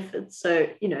of benefits. So,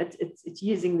 it's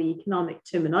using the economic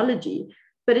terminology,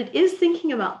 but it is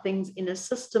thinking about things in a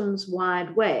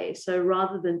systems-wide way. So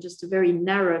rather than just a very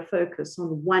narrow focus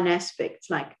on one aspect,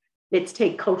 like let's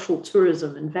take cultural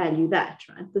tourism and value that,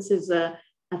 right? This is, I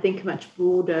think, a much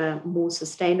broader, more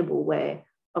sustainable way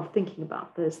of thinking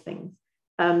about those things.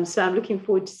 So I'm looking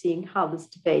forward to seeing how this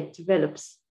debate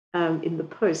develops in the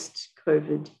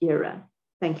post-COVID era.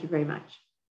 Thank you very much.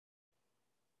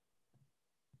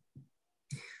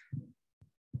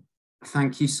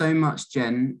 Thank you so much,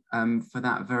 Jen, for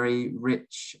that very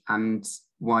rich and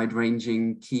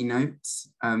wide-ranging keynote,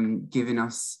 giving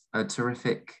us a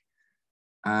terrific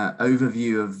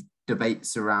overview of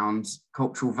debates around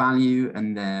cultural value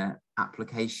and their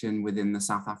application within the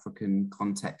South African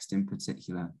context in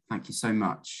particular. Thank you so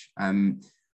much.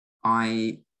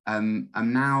 I am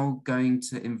now going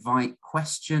to invite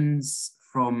questions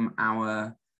from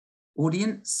our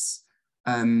audience.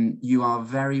 You are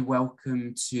very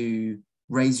welcome to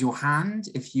raise your hand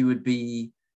if you would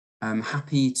be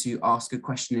happy to ask a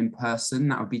question in person.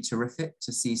 That would be terrific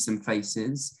to see some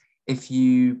faces. If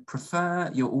you prefer,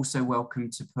 you're also welcome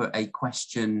to put a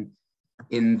question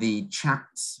in the chat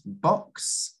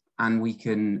box and we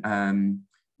can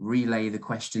relay the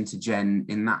question to Jen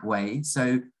in that way.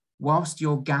 So whilst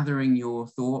you're gathering your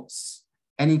thoughts,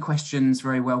 any questions,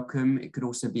 very welcome. It could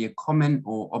also be a comment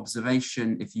or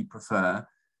observation if you prefer.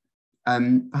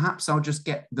 Perhaps I'll just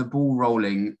get the ball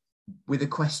rolling with a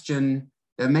question.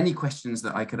 There are many questions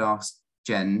that I could ask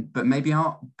Jen, but maybe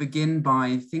I'll begin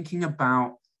by thinking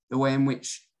about the way in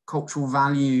which cultural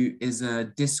value is a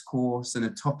discourse and a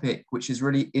topic which is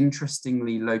really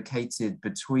interestingly located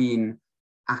between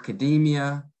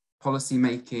academia,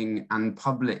 policymaking, and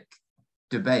public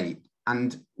debate.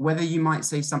 And whether you might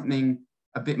say something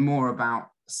a bit more about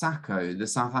SACO, the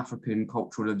South African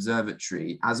Cultural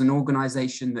Observatory, as an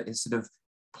organization that is sort of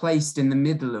placed in the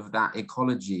middle of that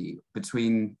ecology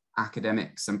between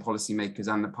academics and policymakers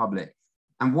and the public,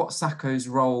 and what SACO's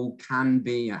role can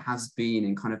be or has been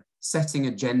in kind of setting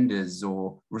agendas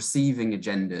or receiving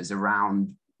agendas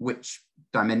around which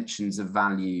dimensions of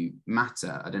value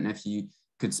matter. I don't know if you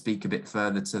could speak a bit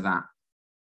further to that.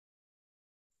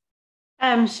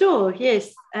 Sure,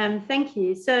 yes, thank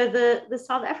you. So the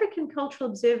South African Cultural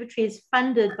Observatory is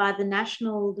funded by the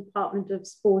National Department of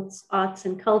Sports, Arts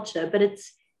and Culture, but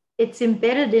it's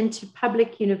embedded into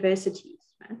public universities,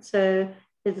 right? So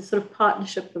there's a sort of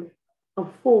partnership of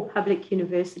 4 public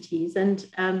universities, and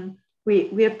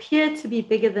we appear to be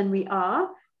bigger than we are.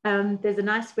 There's a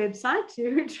nice website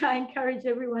to try and encourage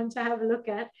everyone to have a look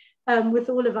at with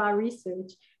all of our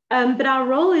research. But our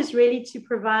role is really to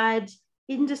provide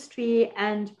industry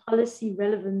and policy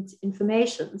relevant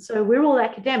information. So we're all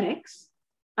academics,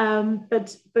 but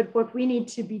what we need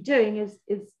to be doing is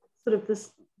sort of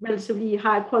this relatively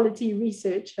high quality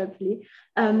research, hopefully,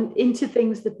 into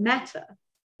things that matter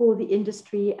for the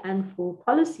industry and for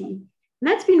policy. And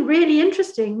that's been really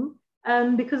interesting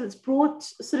because it's brought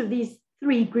sort of these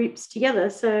 3 groups together.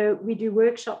 So we do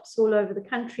workshops all over the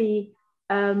country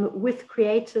with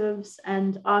creatives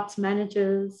and arts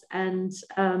managers and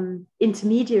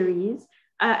intermediaries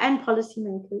and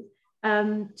policymakers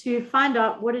to find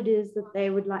out what it is that they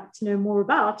would like to know more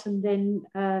about. And then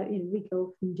we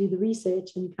go and do the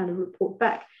research and kind of report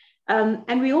back.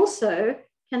 And we also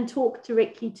can talk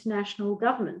directly to national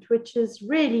government, which is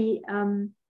really,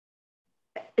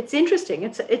 it's interesting.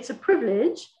 It's a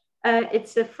privilege.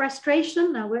 It's a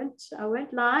frustration. I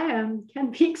won't lie.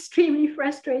 Can be extremely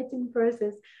frustrating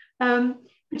process.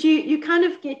 But you kind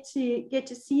of get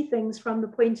to see things from the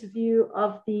point of view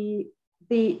of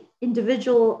the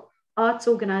individual arts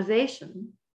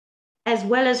organization, as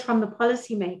well as from the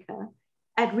policymaker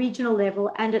at regional level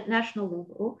and at national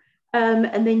level.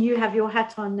 And then you have your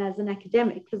hat on as an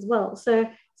academic as well. So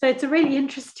it's a really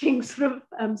interesting sort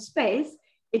of space.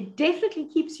 It definitely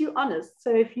keeps you honest.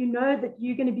 So if you know that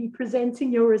you're going to be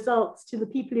presenting your results to the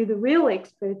people who are the real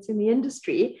experts in the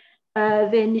industry,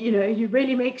 then you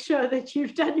really make sure that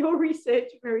you've done your research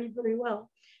very, very well.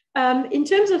 In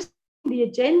terms of the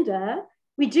agenda,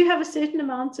 we do have a certain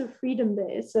amount of freedom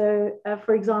there. So,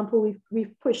 for example,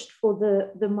 we've pushed for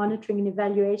the monitoring and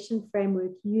evaluation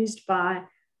framework used by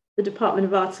the Department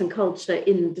of Arts and Culture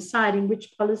in deciding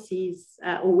which policies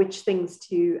or which things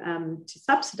to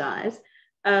subsidize.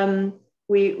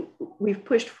 We've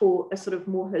pushed for a sort of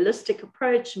more holistic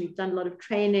approach, and we've done a lot of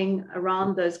training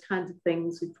around those kinds of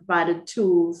things. We've provided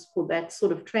tools for that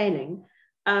sort of training.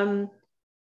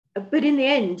 But in the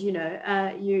end,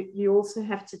 you also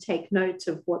have to take note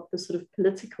of what the sort of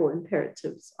political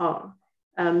imperatives are.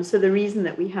 So the reason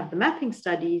that we have the mapping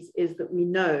studies is that we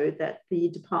know that the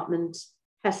department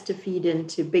has to feed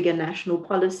into bigger national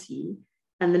policy,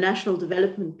 and the National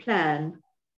Development Plan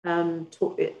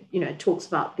talks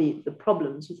about the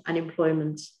problems with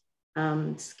unemployment,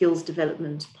 skills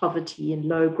development, poverty, and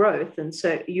low growth. And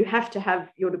so you have to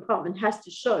have, your department has to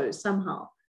show somehow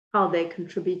how they're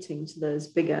contributing to those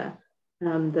bigger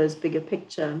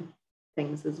picture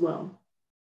things as well.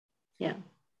 Yeah.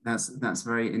 That's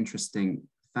very interesting.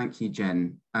 Thank you,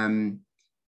 Jen.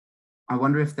 I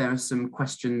wonder if there are some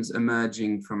questions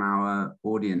emerging from our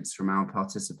audience, from our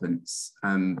participants.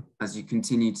 As you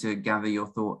continue to gather your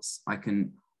thoughts, I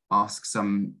can ask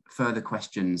some further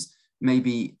questions,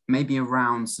 maybe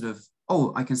around sort of,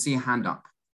 oh, I can see a hand up.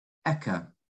 Eka,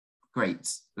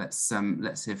 great. Let's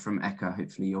hear from Eka.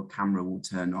 Hopefully your camera will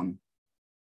turn on.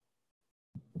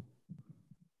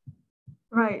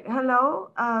 Right,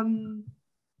 hello.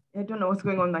 I don't know what's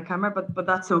going on with my camera, but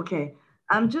that's okay.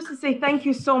 Just to say thank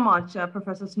you so much,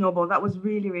 Professor Snowball. That was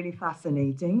really, really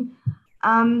fascinating.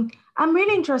 I'm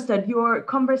really interested, your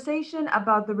conversation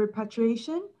about the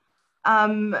repatriation,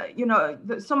 some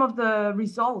of the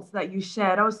results that you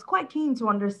shared. I was quite keen to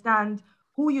understand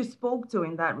who you spoke to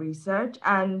in that research,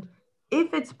 and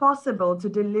if it's possible to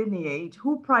delineate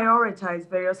who prioritized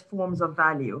various forms of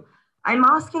value. I'm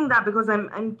asking that because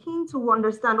I'm keen to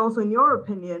understand also, in your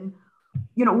opinion,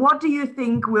 what do you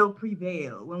think will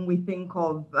prevail when we think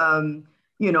of,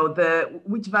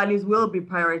 which values will be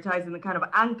prioritized and the kind of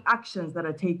actions that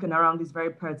are taken around this very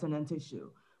pertinent issue?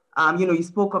 You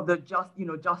spoke of the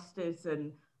justice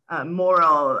and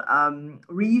moral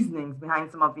reasonings behind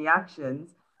some of the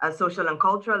actions. social and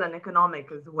cultural and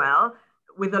economic as well.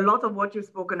 With a lot of what you've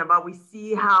spoken about, we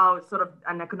see how sort of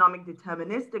an economic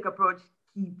deterministic approach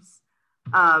keeps,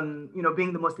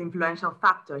 being the most influential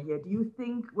factor here. Do you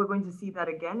think we're going to see that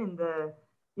again in the,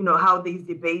 how these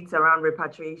debates around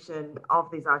repatriation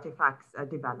of these artifacts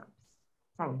develops?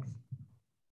 Thanks.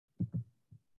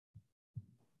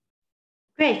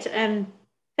 Great.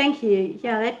 Thank you.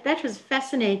 Yeah, that was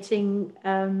fascinating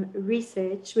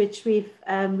research, which we've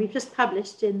just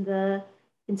published in the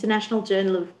International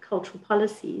Journal of Cultural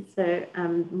Policy. So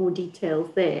more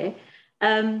details there.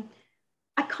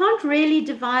 I can't really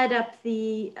divide up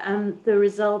the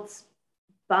results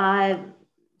by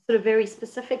sort of very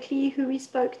specifically who we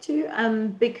spoke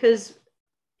to, because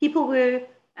people were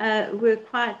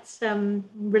quite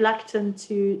reluctant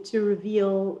to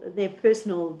reveal their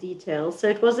personal details. So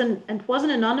it was an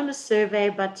anonymous survey,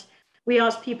 but we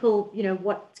asked people,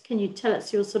 what can you tell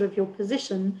us your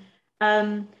position,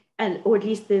 or at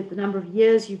least the number of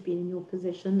years you've been in your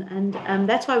position, and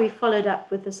that's why we followed up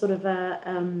with a sort of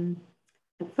a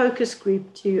focus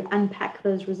group to unpack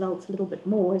those results a little bit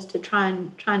more, as to try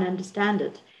and understand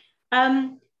it.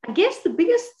 I guess the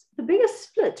biggest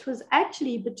split was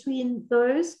actually between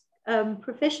those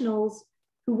professionals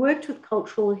who worked with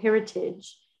cultural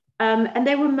heritage, and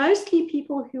they were mostly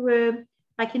people who were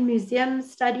like in museum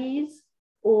studies,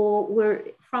 or were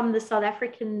from the South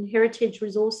African Heritage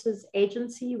Resources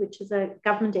Agency, which is a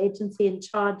government agency in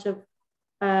charge of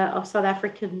South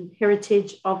African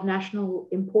heritage of national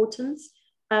importance.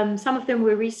 Some of them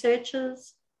were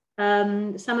researchers.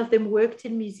 Some of them worked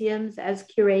in museums as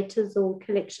curators or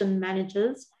collection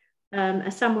managers.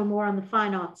 Some were more on the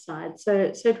fine arts side.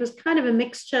 So it was kind of a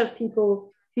mixture of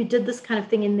people who did this kind of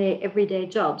thing in their everyday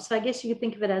job. So I guess you could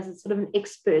think of it as a sort of an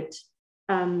expert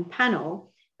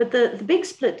panel. But the big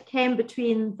split came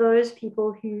between those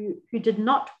people who did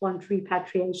not want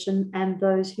repatriation and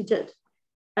those who did.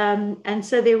 And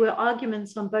so there were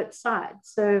arguments on both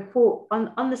sides. So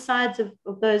on the sides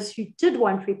of those who did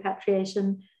want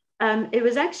repatriation, it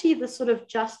was actually the sort of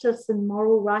justice and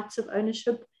moral rights of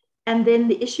ownership, and then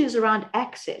the issues around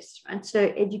access, right?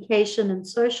 So education and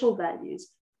social values,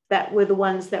 that were the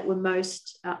ones that were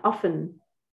most often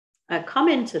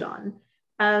commented on.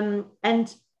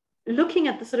 And looking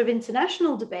at the sort of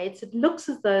international debates, it looks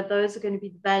as though those are going to be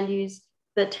the values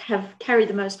that have carried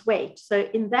the most weight. So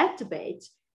in that debate,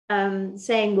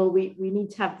 saying, well, we need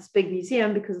to have this big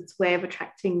museum because it's a way of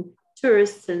attracting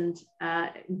tourists and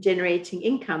generating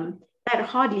income, that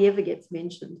hardly ever gets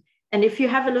mentioned. And if you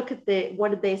have a look at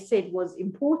what they said was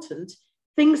important,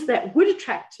 things that would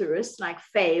attract tourists, like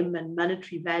fame and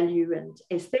monetary value and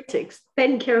aesthetics, they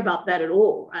didn't care about that at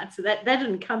all, right? So that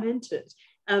didn't come into it.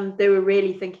 They were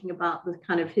really thinking about the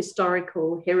kind of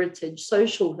historical heritage,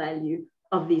 social value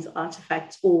of these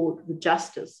artifacts, or the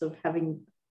justice of having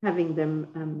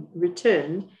them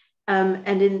returned.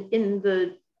 And in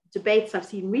the debates I've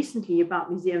seen recently about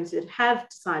museums that have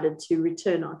decided to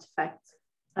return artifacts,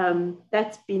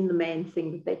 that's been the main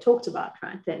thing that they talked about,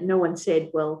 right? That no one said,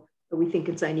 well, we think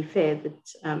it's only fair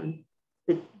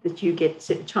that you get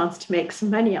a chance to make some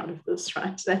money out of this,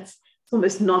 right? That's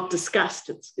almost not discussed.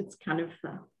 It's kind of,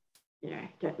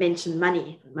 don't mention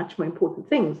money, much more important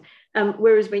things.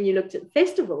 Whereas when you looked at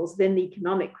festivals, then the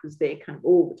economic was there kind of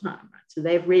all the time, right? So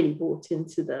they've really bought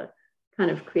into the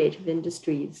kind of creative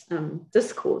industries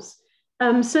discourse.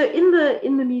 So in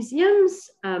the museums,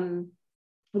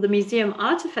 the museum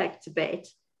artifact debate,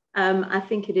 I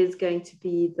think it is going to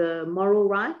be the moral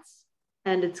rights,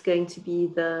 and it's going to be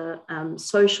the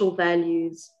social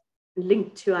values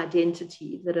linked to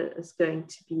identity that is going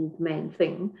to be the main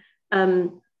thing.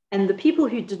 And the people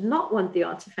who did not want the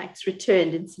artifacts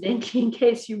returned, incidentally, in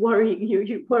case you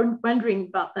weren't wondering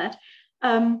about that,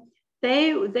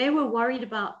 they were worried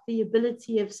about the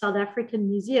ability of South African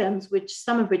museums,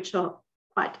 some of which are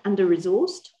quite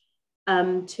under-resourced,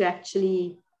 to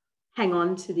actually hang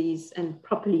on to these and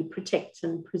properly protect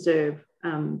and preserve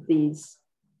these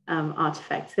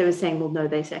artifacts. They were saying, well, no,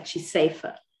 they're actually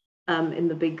safer in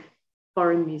the big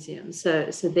foreign museums. So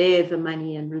there the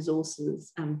money and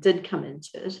resources did come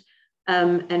into it.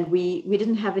 And we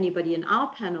didn't have anybody in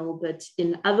our panel, but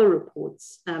in other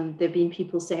reports, there have been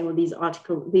people saying, well,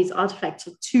 these artifacts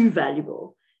are too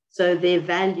valuable. So their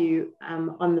value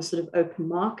on the sort of open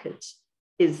market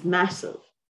is massive.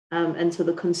 And so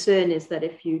the concern is that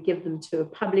if you give them to a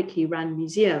publicly run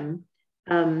museum,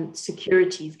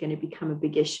 security is going to become a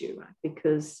big issue, right?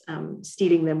 Because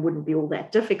stealing them wouldn't be all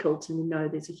that difficult. And we know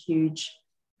there's a huge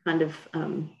kind of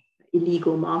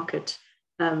illegal market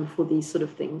for these sort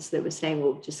of things. They were saying,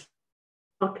 well, just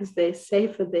because they're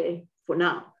safer there for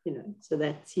now, so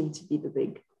that seemed to be the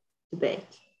big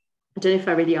debate. I don't know if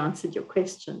I really answered your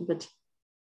question, but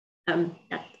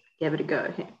yeah, gave it a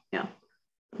go. Yeah.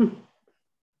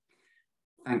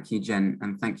 Thank you, Jen,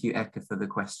 and thank you, Eka, for the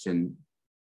question.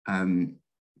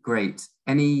 Great.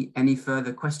 Any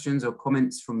further questions or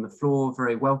comments from the floor?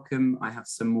 Very welcome. I have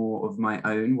some more of my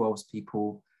own whilst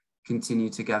people continue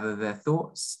to gather their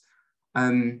thoughts.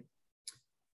 Jen,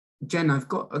 I've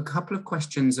got a couple of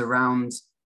questions around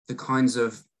the kinds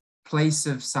of place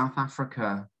of South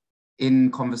Africa in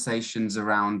conversations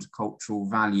around cultural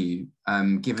value,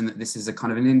 given that this is a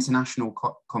kind of an international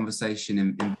conversation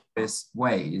in various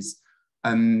ways.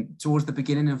 Towards the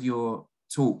beginning of your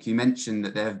talk, you mentioned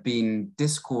that there have been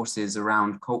discourses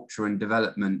around culture and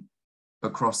development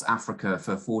across Africa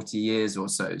for 40 years or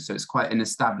so. So it's quite an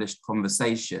established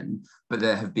conversation, but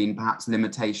there have been perhaps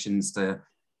limitations to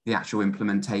the actual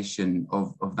implementation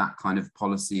of that kind of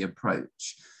policy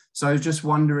approach. So I was just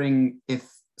wondering if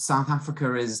South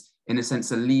Africa is, in a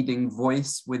sense, a leading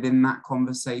voice within that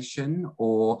conversation,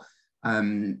 or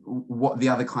what the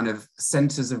other kind of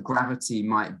centers of gravity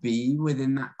might be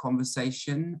within that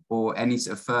conversation, or any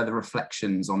sort of further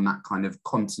reflections on that kind of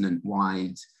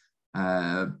continent-wide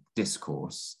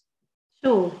discourse?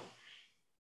 Sure.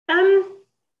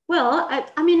 Well,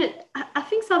 I mean, I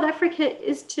think South Africa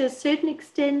is to a certain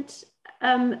extent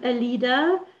a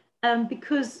leader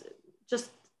because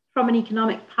just from an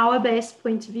economic power-based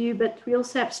point of view, but we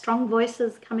also have strong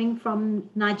voices coming from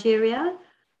Nigeria,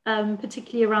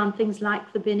 particularly around things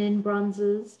like the Benin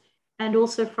bronzes, and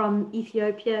also from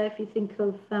Ethiopia, if you think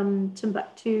of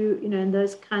Timbuktu, you know, and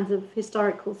those kinds of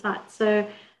historical sites. So,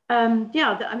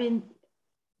 yeah, I mean,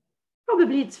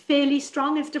 probably it's fairly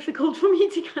strong. It's difficult for me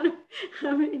to kind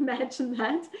of imagine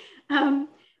that.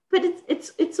 But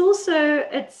it's also,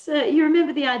 you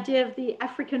remember the idea of the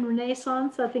African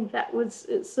Renaissance. I think that was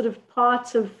sort of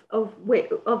part of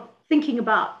thinking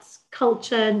about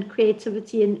culture and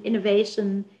creativity and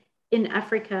innovation in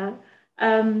Africa.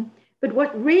 But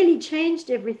what really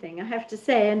changed everything, I have to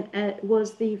say,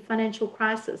 was the financial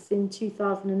crisis in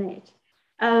 2008,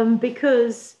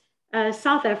 because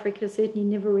South Africa certainly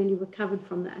never really recovered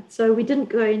from that. So we didn't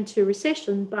go into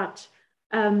recession, but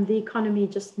the economy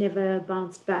just never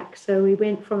bounced back. So we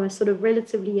went from a sort of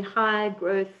relatively high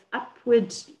growth,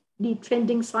 upwardly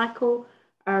trending cycle,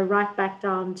 right back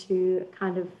down to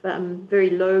kind of very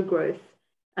low growth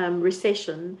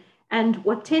recession. And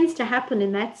what tends to happen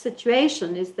in that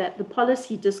situation is that the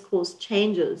policy discourse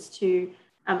changes to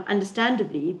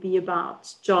understandably be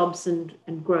about jobs and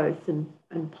growth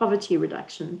and poverty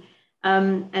reduction.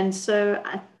 And so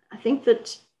I think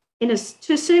that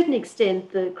to a certain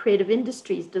extent, the creative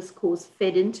industries discourse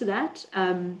fed into that,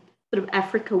 sort of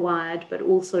Africa-wide, but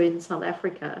also in South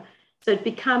Africa. So it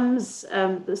becomes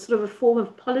the sort of a form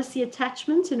of policy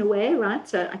attachment in a way, right?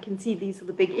 So I can see these are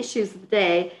the big issues of the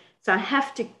day. So I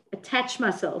have to attach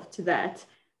myself to that.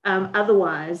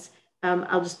 Otherwise,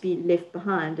 I'll just be left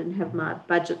behind and have my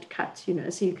budget cut, you know.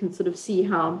 So you can sort of see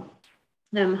how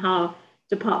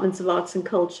departments of arts and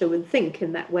culture would think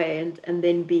in that way, and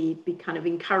then be kind of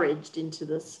encouraged into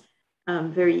this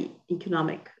very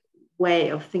economic way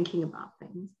of thinking about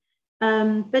things.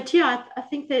 But yeah, I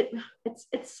think that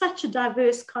it's such a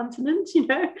diverse continent, you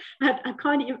know.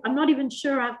 I'm not even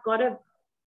sure I've got a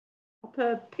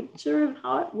proper picture of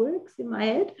how it works in my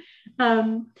head.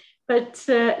 But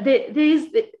there's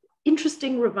the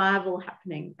interesting revival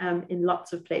happening in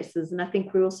lots of places. And I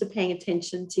think we're also paying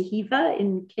attention to HIVA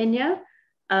in Kenya,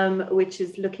 which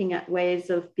is looking at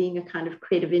ways of being a kind of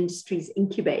creative industries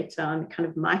incubator on a kind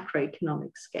of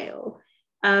microeconomic scale.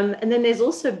 And then there's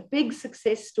also big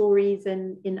success stories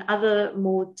in other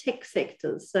more tech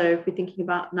sectors. So if we're thinking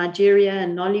about Nigeria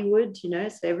and Nollywood, you know,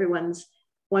 so everyone's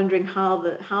wondering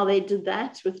how they did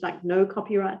that with like no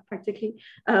copyright practically.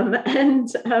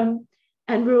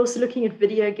 And we're also looking at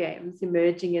video games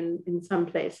emerging in some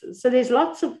places. So there's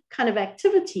lots of kind of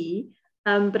activity,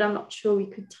 but I'm not sure we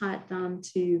could tie it down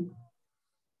to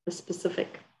a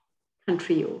specific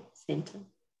country or center.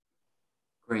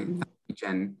 Great, thank you,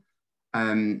 Jen.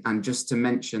 And just to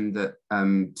mention that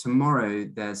tomorrow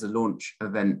there's a launch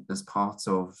event as part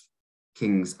of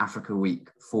King's Africa Week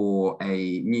for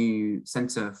a new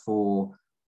Centre for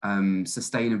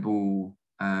Sustainable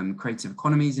Creative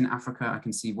Economies in Africa. I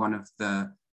can see one of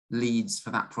the leads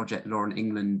for that project, Lauren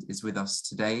England, is with us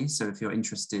today. So if you're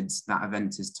interested, that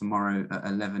event is tomorrow at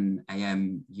 11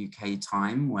 a.m. UK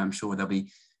time, where I'm sure there'll be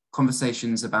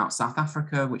conversations about South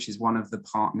Africa, which is one of the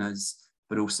partners,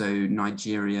 but also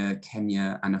Nigeria,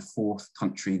 Kenya, and a fourth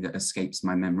country that escapes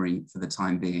my memory for the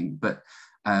time being. But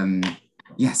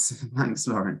yes, thanks,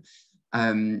 Lauren.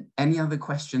 Any other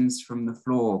questions from the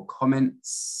floor?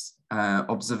 Comments?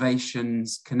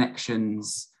 observations,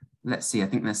 connections. Let's see, I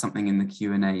think there's something in the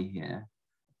Q&A here.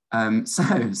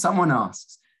 So someone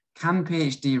asks, can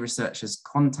PhD researchers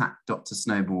contact Dr.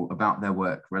 Snowball about their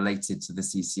work related to the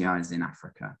CCIs in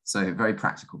Africa? So a very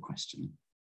practical question.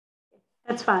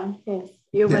 That's fine, yes.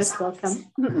 You're most welcome.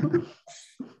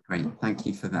 Great, thank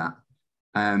you for that.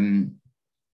 And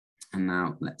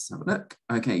now let's have a look.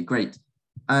 Okay, great.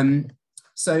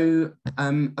 So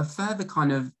a further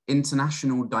kind of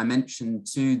international dimension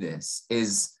to this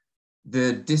is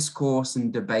the discourse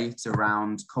and debate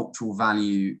around cultural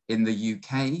value in the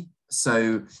UK.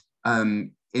 So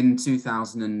in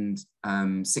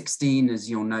 2016, as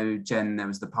you'll know, Jen, there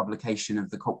was the publication of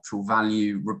the cultural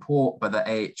value report by the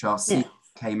AHRC. Yes.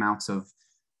 Came out of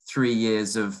 3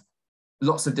 years of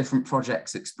lots of different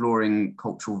projects exploring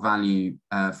cultural value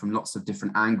from lots of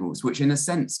different angles, which in a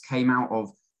sense came out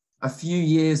of a few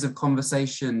years of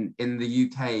conversation in the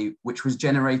UK, which was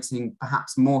generating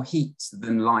perhaps more heat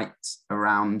than light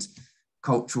around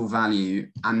cultural value.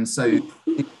 And so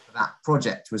that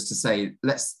project was to say,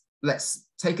 let's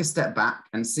take a step back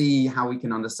and see how we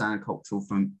can understand cultural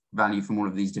value from all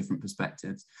of these different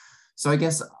perspectives. So I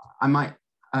guess I might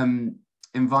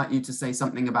invite you to say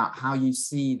something about how you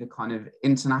see the kind of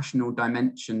international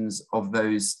dimensions of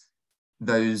those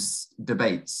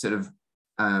debates, sort of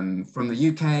from the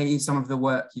UK. Some of the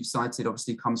work you've cited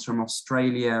obviously comes from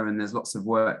Australia, and there's lots of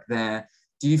work there.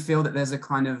 Do you feel that there's a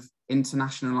kind of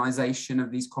internationalization of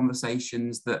these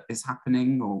conversations that is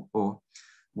happening, or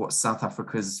what's South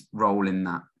Africa's role in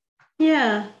that?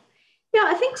 Yeah,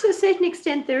 I think to a certain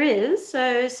extent there is.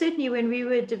 So certainly when we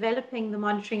were developing the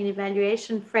monitoring and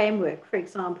evaluation framework, for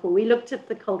example, we looked at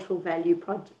the cultural value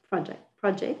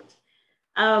project.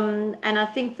 And I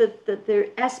think that there are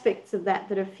aspects of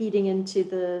that are feeding into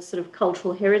the sort of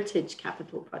cultural heritage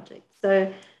capital project.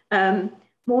 So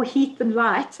more heat than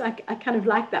light, I kind of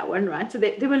like that one, right? So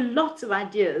there were lots of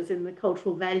ideas in the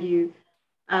cultural value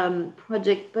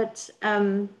project, but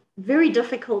very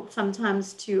difficult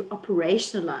sometimes to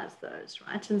operationalize those,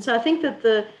 right? And so I think that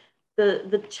the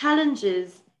challenge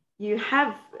is you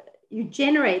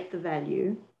generate the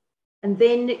value, and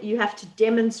then you have to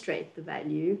demonstrate the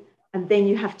value, and then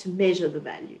you have to measure the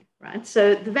value, right?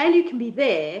 So the value can be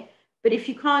there, but if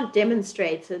you can't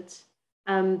demonstrate it,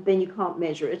 then you can't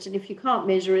measure it. And if you can't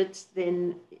measure it,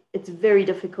 then it's very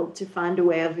difficult to find a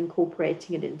way of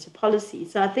incorporating it into policy.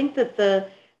 So I think that the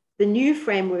new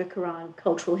framework around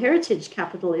cultural heritage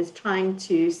capital is trying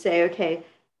to say, okay,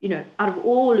 out of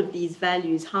all of these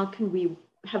values, how can we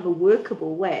have a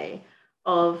workable way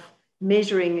of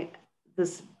measuring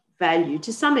this value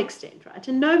to some extent, right?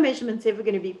 And no measurement's ever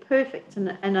going to be perfect.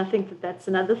 And I think that that's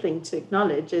another thing to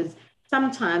acknowledge is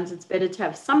sometimes it's better to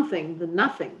have something than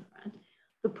nothing, right?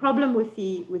 The problem with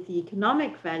the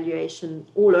economic valuation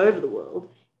all over the world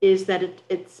is that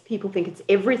it's people think it's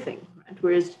everything, right?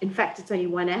 Whereas in fact, it's only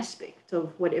one aspect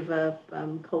of whatever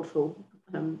cultural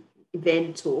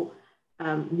event or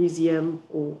museum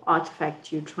or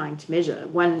artifact you're trying to measure.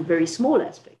 One very small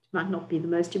aspect might not be the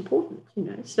most important,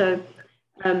 So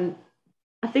I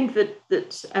think that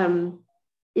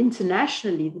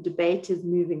internationally, the debate is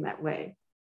moving that way.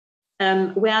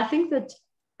 Where I think that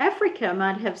Africa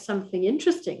might have something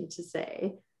interesting to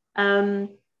say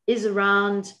is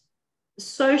around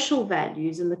social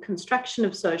values and the construction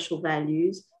of social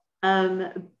values,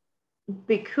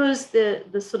 because the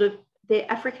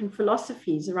African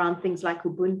philosophies around things like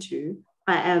Ubuntu,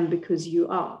 I am because you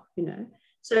are,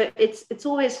 So it's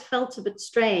always felt a bit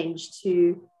strange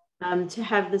to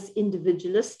have this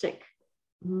individualistic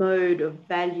mode of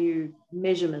value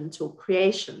measurement or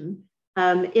creation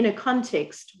in a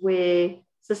context where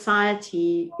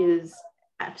society is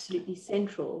absolutely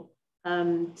central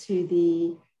to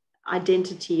the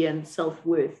identity and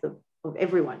self-worth of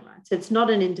everyone, right? So it's not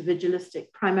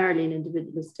primarily an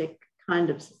individualistic kind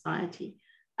of society.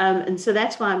 And so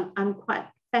that's why I'm quite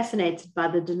fascinated by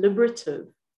the deliberative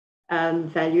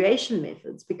valuation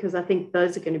methods, because I think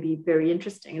those are going to be very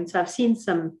interesting. And so I've seen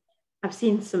some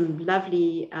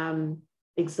lovely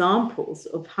examples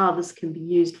of how this can be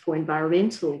used for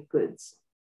environmental goods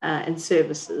and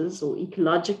services or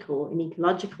ecological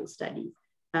studies.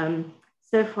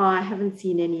 So far, I haven't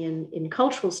seen any in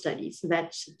cultural studies. So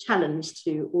that's a challenge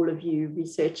to all of you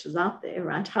researchers out there,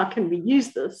 right? How can we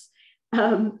use this?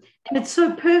 And it's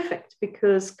so perfect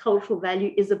because cultural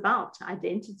value is about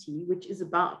identity, which is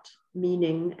about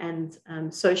meaning and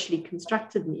socially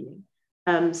constructed meaning.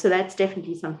 So that's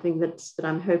definitely something that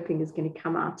I'm hoping is going to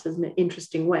come out as an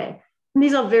interesting way. And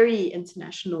these are very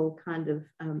international kind of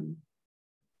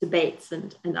debates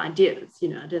and ideas.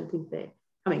 I don't think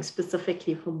coming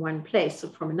specifically from one place or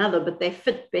from another, but they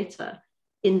fit better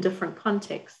in different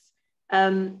contexts.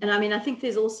 And I mean, I think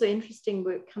there's also interesting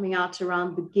work coming out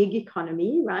around the gig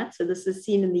economy, right? So this is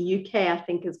seen in the UK, I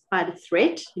think, as quite a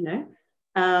threat, you know.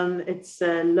 It's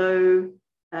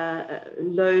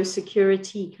low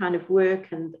security kind of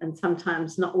work and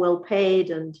sometimes not well paid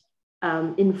and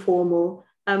informal.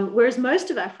 Whereas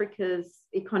most of Africa's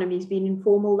economy has been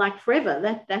informal like forever.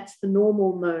 That's the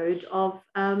normal mode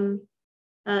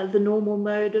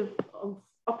of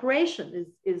operation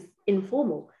is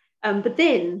informal. But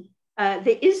then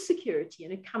there is security,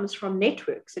 and it comes from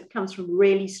networks. It comes from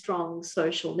really strong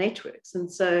social networks.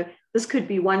 And so this could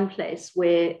be one place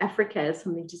where Africa has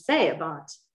something to say about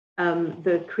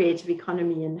the creative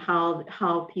economy and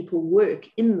how people work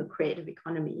in the creative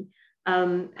economy.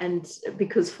 And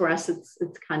because for us,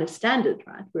 it's kind of standard,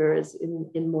 right? Whereas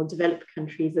in more developed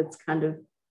countries, it's kind of,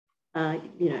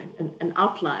 an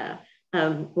outlier.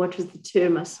 What was the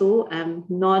term I saw?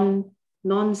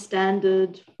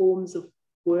 Non-standard forms of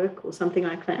work or something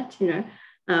like that,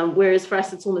 whereas for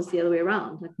us, it's almost the other way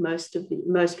around. Like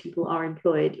most people are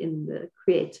employed in the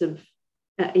creative,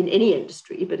 in any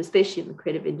industry, but especially in the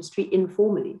creative industry,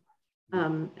 informally.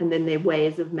 And then there are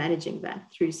ways of managing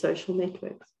that through social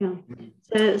networks. Yeah.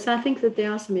 So I think that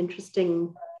there are some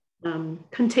interesting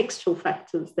contextual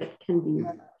factors that can be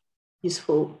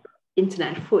useful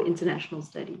for international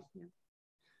studies. Yeah.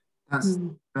 That's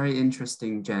very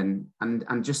interesting, Jen.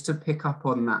 And just to pick up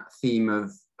on that theme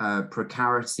of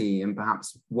precarity and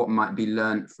perhaps what might be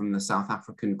learnt from the South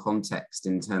African context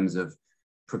in terms of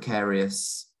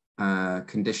precarious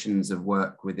conditions of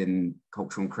work within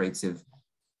cultural and creative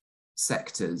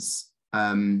sectors.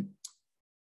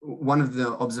 One of the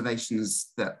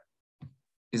observations that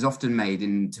is often made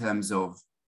in terms of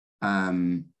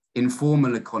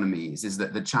informal economies is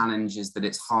that the challenge is that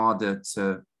it's harder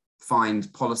to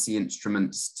find policy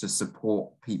instruments to support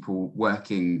people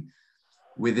working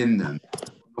within them.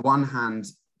 On the one hand,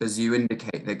 as you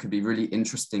indicate, there could be really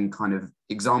interesting kind of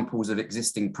examples of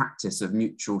existing practice of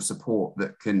mutual support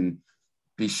that can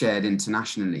be shared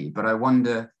internationally. But I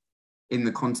wonder, in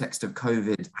the context of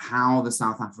COVID, how the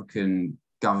South African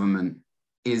government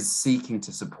is seeking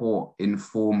to support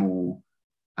informal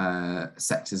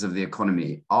sectors of the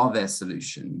economy. Are there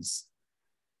solutions?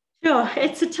 Sure,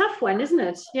 it's a tough one, isn't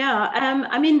it? Yeah,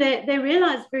 I mean, they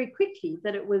realized very quickly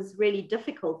that it was really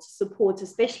difficult to support,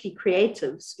 especially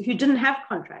creatives who didn't have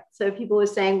contracts. So people were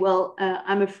saying, well,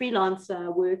 I'm a freelancer, I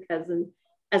work as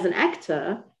an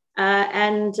actor,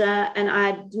 and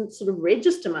I didn't sort of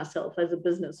register myself as a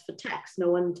business for tax. No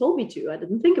one told me to. I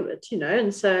didn't think of it,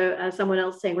 And so someone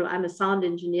else saying, well, I'm a sound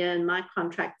engineer and my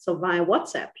contracts are via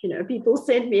WhatsApp. People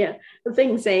send me a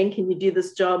thing saying, can you do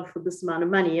this job for this amount of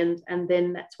money? And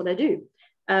then that's what I do.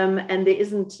 And there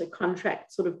isn't a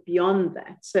contract sort of beyond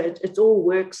that. So it all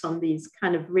works on these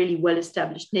kind of really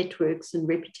well-established networks and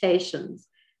reputations.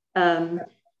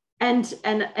 And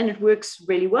it works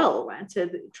really well, right? So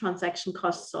the transaction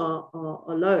costs are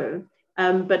low,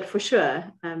 but for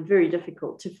sure, very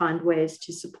difficult to find ways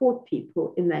to support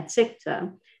people in that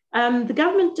sector. The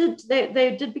government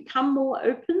did become more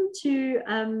open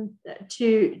to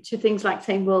things like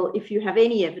saying, well, if you have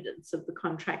any evidence of the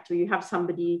contract, or you have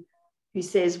somebody who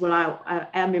says, well, I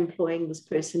am employing this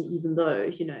person, even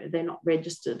though they're not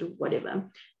registered or whatever,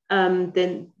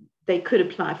 then they could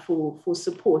apply for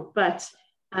support, but.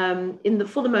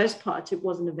 For the most part, it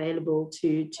wasn't available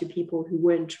to people who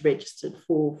weren't registered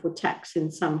for tax in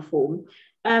some form.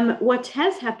 What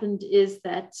has happened is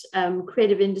that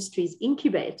creative industries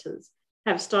incubators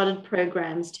have started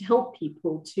programs to help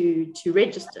people to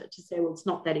register, to say, well, it's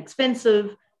not that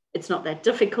expensive, it's not that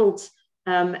difficult,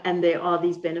 and there are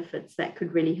these benefits that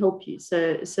could really help you.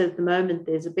 So at the moment,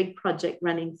 there's a big project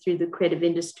running through the creative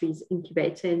industries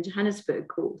incubator in Johannesburg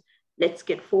called Let's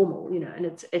Get Formal, and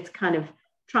it's kind of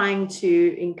trying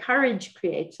to encourage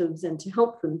creatives and to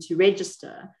help them to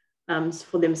register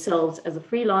for themselves as a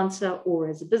freelancer or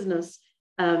as a business,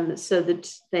 so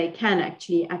that they can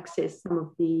actually access some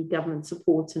of the government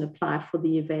support and apply for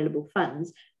the available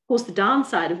funds. Of course, the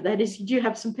downside of that is you do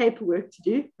have some paperwork to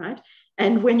do, right?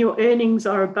 And when your earnings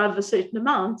are above a certain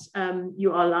amount,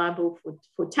 you are liable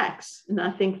for tax. And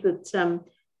I think that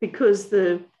because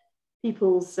the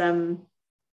people's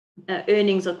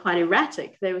earnings are quite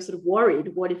erratic, they were sort of worried,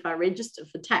 what if I register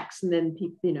for tax, and then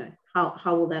people,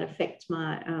 how will that affect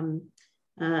my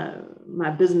my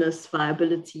business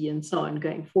viability and so on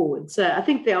going forward. So I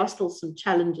think there are still some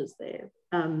challenges there,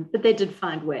 but they did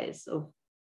find ways of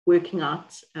working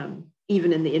out,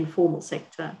 even in the informal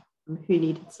sector, who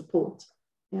needed support.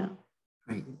 Yeah.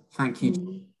 Great, thank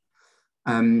you.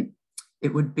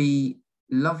 It would be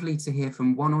lovely to hear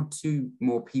from one or two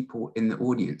more people in the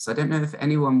audience. I don't know if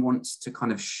anyone wants to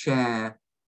kind of share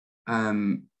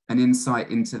an insight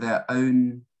into their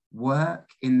own work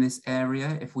in this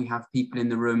area. If we have people in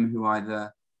the room who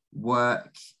either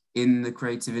work in the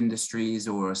creative industries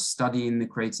or are studying the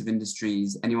creative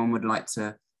industries, anyone would like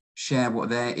to share what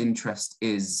their interest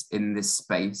is in this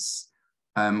space.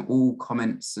 All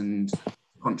comments and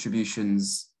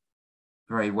contributions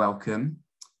very welcome.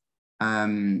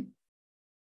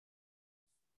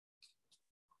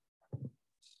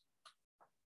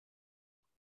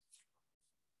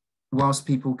 Whilst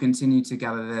people continue to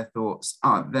gather their thoughts,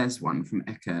 there's one from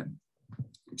Eka.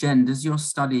 Jen, does your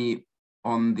study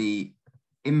on the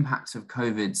impact of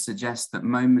COVID suggest that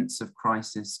moments of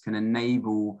crisis can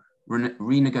enable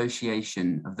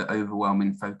renegotiation of the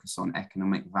overwhelming focus on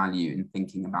economic value in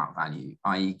thinking about value,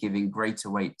 i.e. giving greater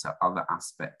weight to other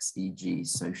aspects, e.g.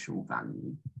 social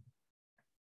value?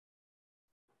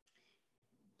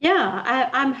 Yeah,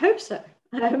 I hope so.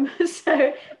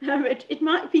 It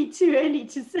might be too early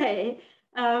to say,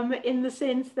 in the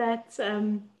sense that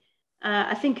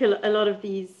I think a lot of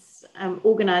these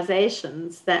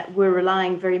organizations that were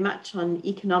relying very much on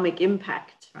economic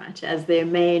impact, right, as their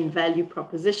main value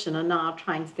proposition, are now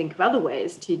trying to think of other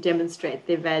ways to demonstrate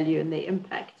their value and their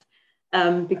impact,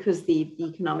 because the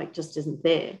economic just isn't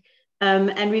there.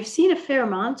 And we've seen a fair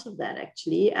amount of that,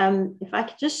 actually. If I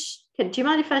could just, do you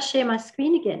mind if I share my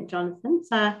screen again, Jonathan?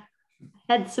 So I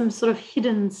had some sort of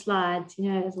hidden slides,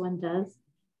 you know, as one does,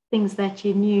 things that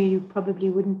you knew you probably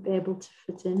wouldn't be able to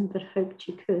fit in, but hoped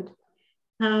you could.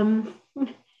 What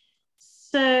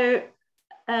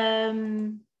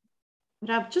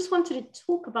I just wanted to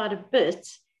talk about a bit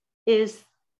is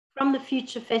from the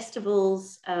Future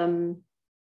Festivals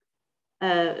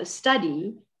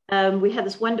study. We had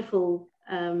this wonderful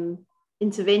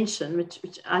intervention, which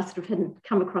I sort of hadn't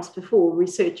come across before,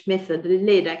 research method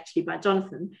led actually by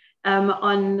Jonathan,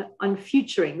 on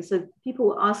futuring. So people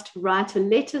were asked to write a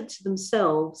letter to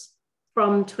themselves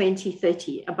from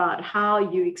 2030 about how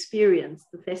you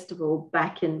experienced the festival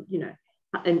back in, you know,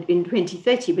 in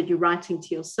 2030, but you're writing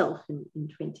to yourself in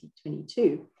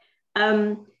 2022.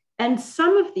 And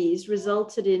some of these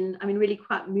resulted in, I mean, really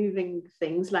quite moving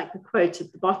things, like the quote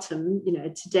at the bottom, you know,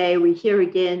 today we're here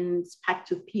again, it's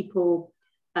packed with people.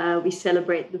 We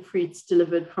celebrate the fruits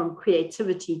delivered from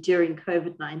creativity during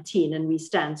COVID-19, and we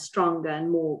stand stronger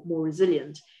and more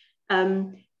resilient.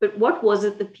 But what was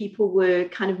it that people were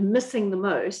kind of missing the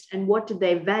most, and what did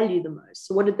they value the most?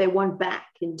 So what did they want back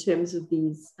in terms of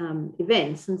these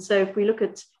events? And so if we look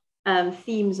at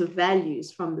themes of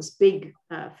values from this big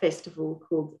festival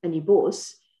called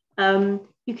Economies,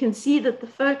 you can see that the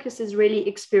focus is really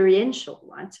experiential,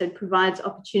 right? So it provides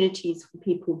opportunities for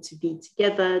people to be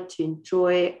together, to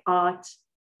enjoy art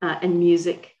and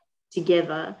music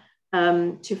together,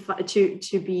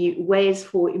 to be ways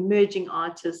for emerging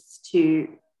artists to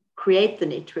create the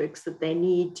networks that they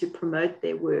need to promote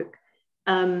their work,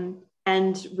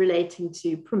 and relating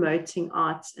to promoting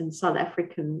arts and South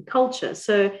African culture.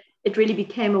 So it really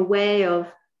became a way of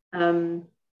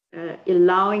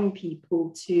allowing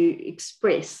people to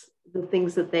express the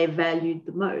things that they valued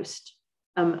the most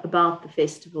about the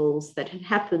festivals that had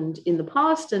happened in the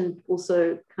past, and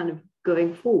also kind of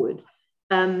going forward.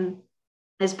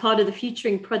 As part of the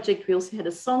Futuring project, we also had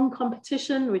a song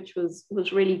competition, which was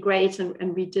really great.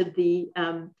 And we did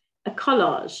a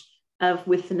collage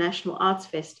with the National Arts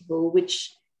Festival,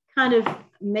 which kind of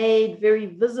made very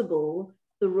visible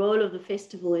the role of the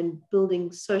festival in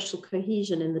building social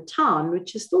cohesion in the town,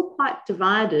 which is still quite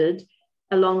divided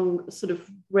along sort of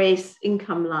race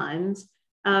income lines,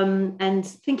 and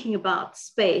thinking about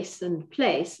space and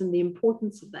place and the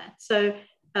importance of that. So,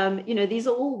 you know, these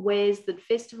are all ways that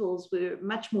festivals were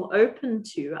much more open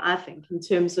to, I think, in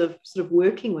terms of sort of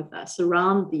working with us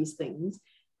around these things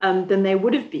than they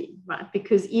would have been, right?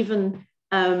 Because even,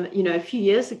 you know, a few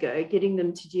years ago, getting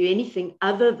them to do anything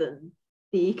other than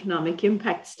the economic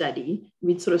impact study,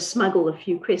 we'd sort of smuggle a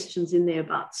few questions in there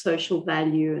about social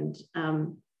value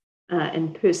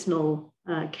and personal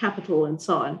capital and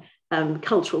so on,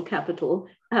 cultural capital.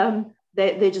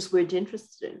 They just weren't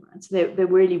interested in, right? So they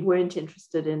really weren't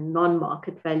interested in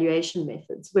non-market valuation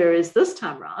methods. Whereas this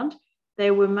time around,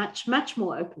 they were much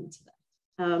more open to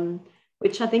that,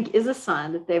 which I think is a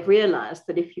sign that they've realized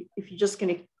that if you're just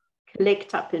going to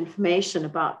collect up information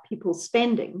about people's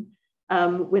spending,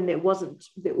 when there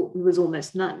was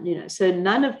almost none, you know. So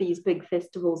none of these big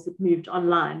festivals that moved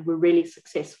online were really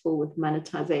successful with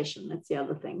monetization. That's the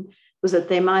other thing, was that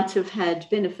they might have had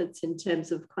benefits in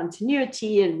terms of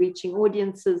continuity and reaching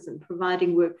audiences and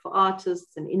providing work for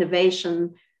artists and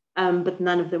innovation, but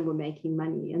none of them were making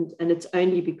money. And it's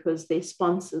only because their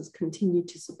sponsors continued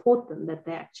to support them that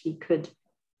they actually could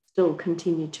still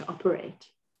continue to operate.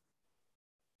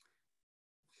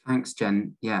 Thanks,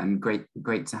 Jen. Yeah, and great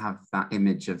to have that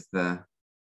image of the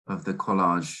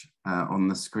collage on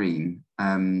the screen.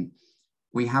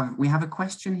 We have a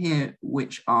question here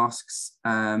which asks,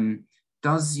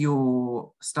 does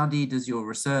your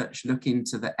research look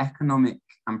into the economic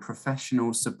and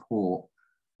professional support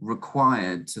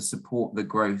required to support the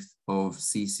growth of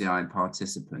CCI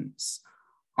participants?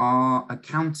 Are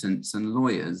accountants and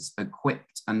lawyers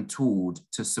equipped and tooled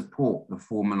to support the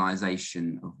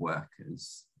formalization of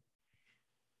workers?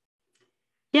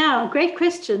 Yeah, great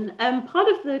question. Part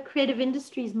of the Creative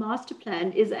Industries Master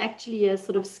Plan is actually a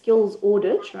sort of skills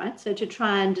audit, right? So to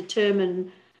try and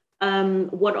determine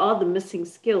what are the missing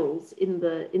skills in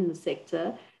the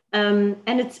sector, and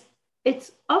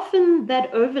it's often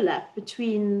that overlap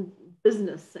between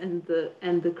business and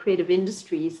the creative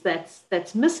industries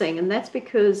that's missing, and that's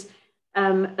because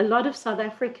a lot of South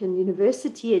African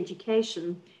university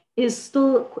education is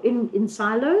still in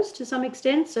silos to some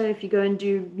extent. So if you go and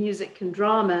do music and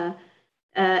drama,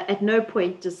 at no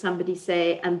point does somebody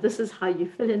say, and this is how you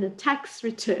fill in a tax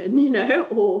return, you know,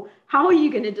 or how are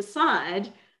you going to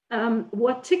decide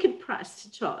what ticket price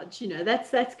to charge? You know,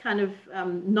 that's kind of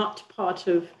not part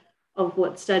of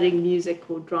what studying music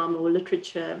or drama or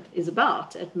literature is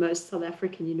about at most South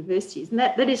African universities. And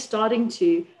that is starting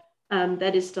to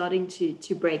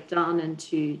break down and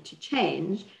to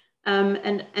change.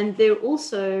 And there are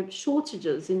also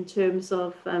shortages in terms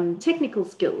of technical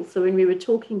skills. So when we were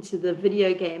talking to the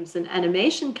video games and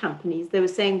animation companies, they were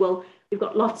saying, well, we've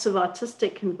got lots of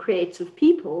artistic and creative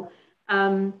people,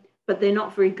 but they're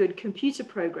not very good computer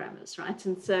programmers, right?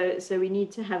 And so we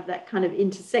need to have that kind of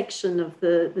intersection of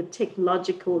the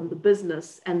technological and the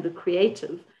business and the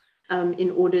creative in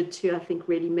order to, I think,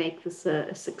 really make this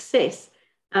a success.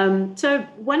 So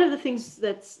one of the things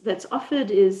that's offered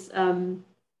is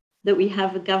that we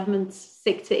have a government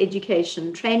sector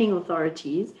education training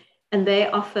authorities, and they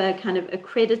offer kind of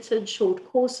accredited short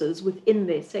courses within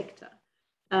their sector.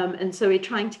 And so we're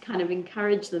trying to kind of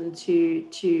encourage them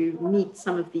to meet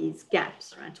some of these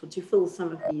gaps, right, or to fill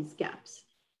some of these gaps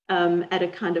at a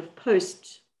kind of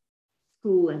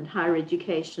post-school and higher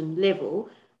education level.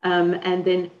 And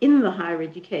then in the higher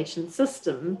education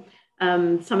system,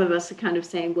 some of us are kind of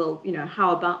saying, well, you know,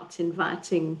 how about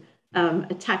inviting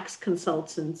a tax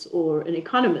consultant or an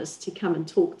economist to come and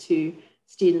talk to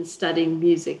students studying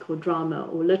music or drama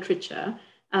or literature?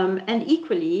 And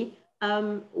equally,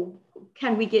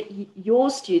 can we get your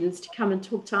students to come and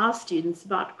talk to our students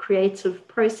about creative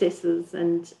processes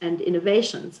and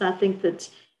innovation? So I think that,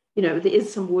 you know, there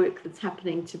is some work that's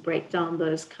happening to break down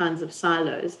those kinds of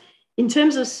silos. In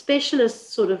terms of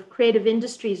specialist sort of creative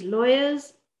industries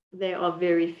lawyers, they are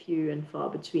very few and far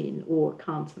between, or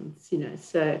accountants, you know.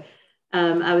 So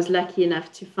I was lucky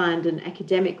enough to find an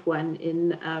academic one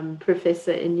in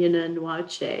Professor Inyana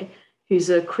Nwauche, who's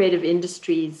a creative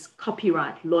industries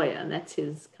copyright lawyer, and that's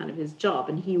his job.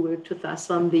 And he worked with us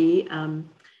on the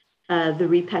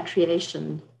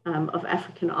repatriation of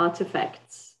African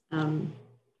artifacts. So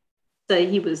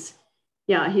he was,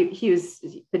 yeah, he was,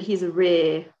 but he's a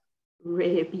rare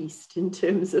beast in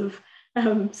terms of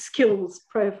skills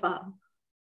profile.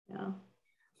 Yeah.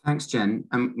 Thanks, Jen.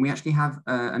 We actually have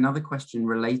another question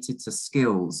related to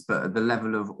skills, but at the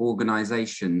level of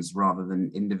organizations rather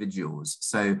than individuals.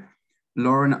 So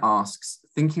Lauren asks,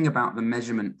 thinking about the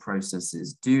measurement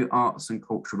processes, do arts and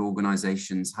cultural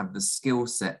organizations have the skill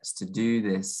sets to do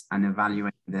this and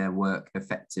evaluate their work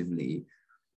effectively?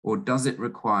 Or does it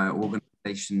require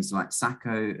organizations like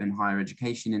SACCO and higher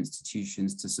education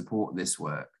institutions to support this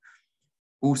work?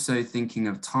 Also thinking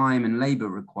of time and labor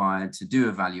required to do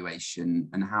evaluation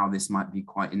and how this might be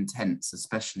quite intense,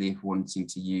 especially if wanting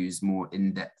to use more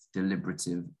in-depth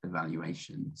deliberative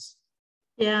evaluations.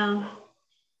 Yeah.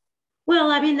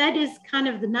 Well, I mean, that is kind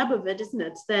of the nub of it, isn't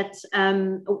it? That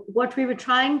what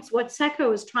SACCO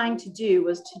was trying to do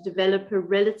was to develop a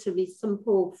relatively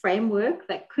simple framework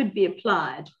that could be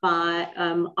applied by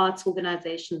arts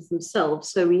organizations themselves.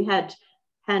 So we had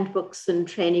handbooks and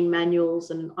training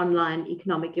manuals and an online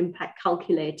economic impact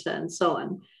calculator and so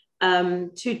on,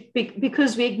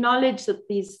 because we acknowledge that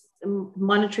these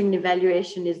monitoring and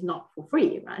evaluation is not for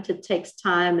free, right? It takes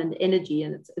time and energy,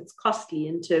 and it's costly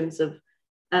in terms of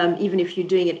even if you're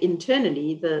doing it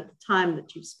internally, the time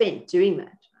that you've spent doing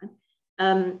that,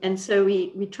 right? And so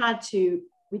we tried to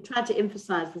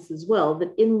emphasize this as well,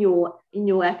 that in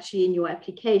your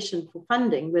application for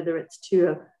funding, whether it's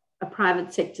to a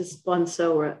private sector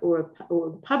sponsor or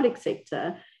the public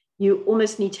sector, you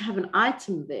almost need to have an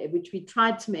item there, which we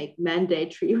tried to make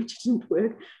mandatory, which didn't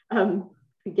work.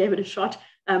 We gave it a shot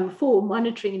for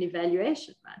monitoring and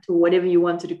evaluation, right, or whatever you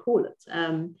wanted to call it.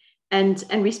 And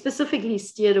we specifically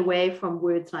steered away from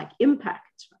words like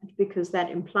impact, right, because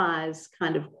that implies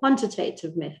kind of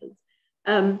quantitative methods.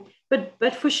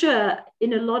 But for sure,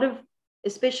 in a lot of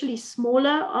especially smaller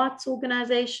arts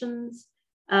organizations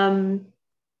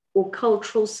or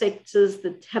cultural sectors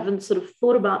that haven't sort of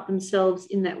thought about themselves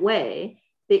in that way,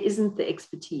 there isn't the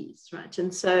expertise, right?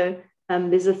 And so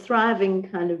there's a thriving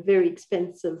kind of very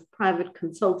expensive private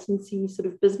consultancy sort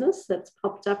of business that's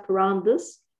popped up around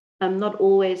this, not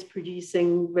always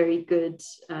producing very good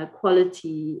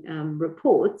quality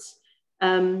reports.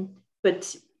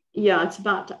 But yeah, it's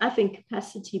about, I think,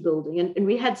 capacity building. And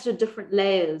we had sort of different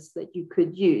layers that you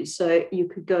could use. So you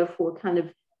could go for kind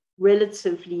of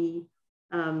relatively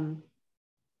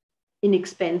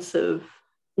inexpensive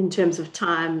in terms of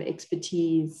time,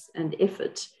 expertise, and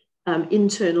effort,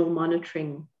 internal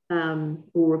monitoring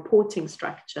or reporting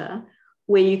structure,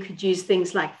 where you could use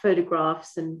things like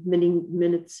photographs and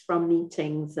minutes from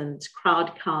meetings and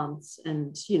crowd counts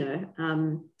and, you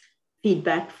know,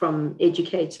 feedback from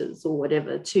educators or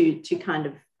whatever to kind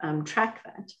of track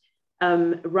that,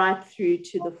 right through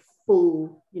to the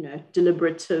full, you know,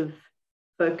 deliberative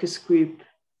focus group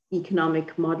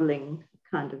economic modeling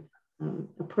kind of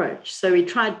approach. So we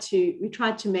tried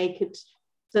to make it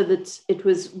so that it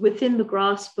was within the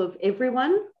grasp of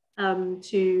everyone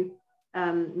to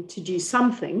do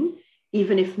something,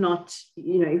 even if not,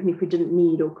 you know, even if we didn't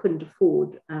need or couldn't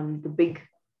afford the big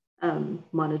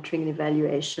monitoring and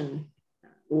evaluation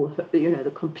or, you know,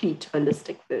 the complete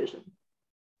holistic version.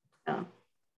 Yeah.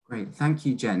 Great, thank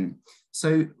you, Jen.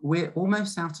 So we're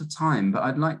almost out of time, but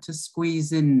I'd like to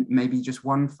squeeze in maybe just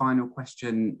one final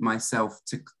question myself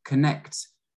to connect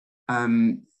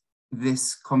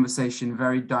this conversation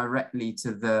very directly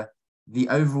to the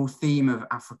overall theme of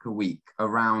Africa Week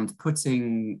around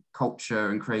putting culture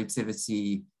and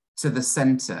creativity to the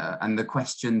center, and the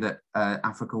question that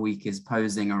Africa Week is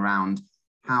posing around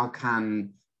how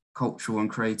can cultural and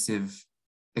creative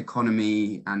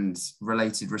economy and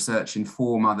related research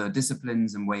inform other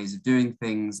disciplines and ways of doing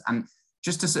things. And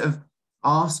just to sort of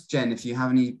ask Jen if you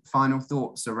have any final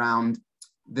thoughts around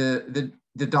the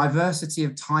diversity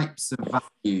of types of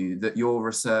value that your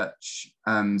research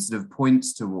sort of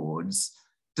points towards.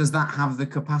 Does that have the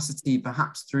capacity,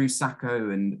 perhaps through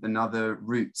SACO and other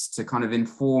routes, to kind of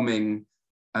informing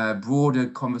broader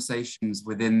conversations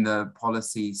within the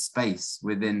policy space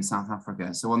within South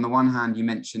Africa? So on the one hand, you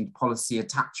mentioned policy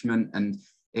attachment, and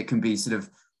it can be sort of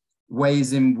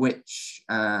ways in which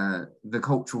the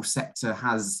cultural sector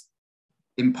has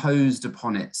imposed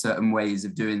upon it certain ways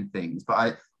of doing things.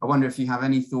 But I wonder if you have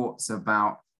any thoughts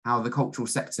about how the cultural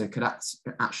sector could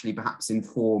actually perhaps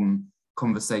inform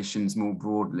conversations more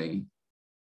broadly.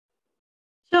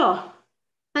 Sure.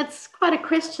 That's quite a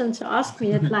question to ask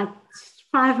me at like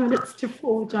 5 minutes to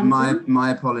 4, Jonathan.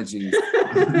 My apologies.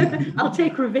 I'll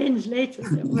take revenge later,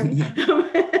 don't worry.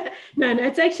 No,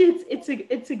 it's actually,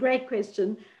 it's a great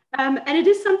question. And it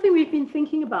is something we've been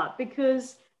thinking about,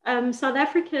 because South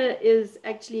Africa is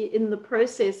actually in the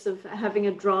process of having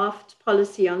a draft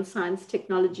policy on science,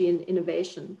 technology, and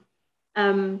innovation.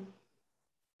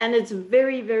 And it's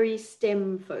very, very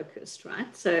STEM focused,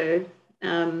 right? So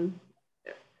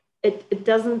it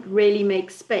doesn't really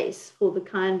make space for the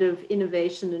kind of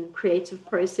innovation and creative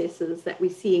processes that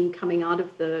we're seeing coming out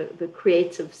of the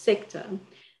creative sector.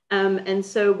 And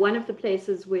so one of the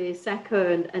places where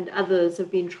SACO and others have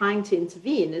been trying to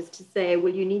intervene is to say,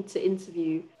 well, you need to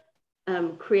interview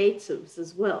creatives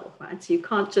as well, right? So you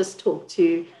can't just talk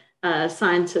to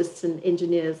scientists and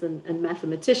engineers and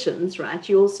mathematicians, right?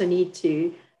 You also need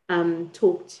to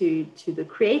talk to the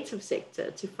creative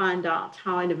sector to find out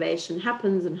how innovation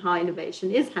happens and how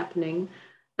innovation is happening,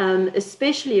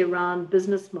 especially around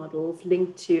business models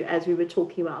linked to, as we were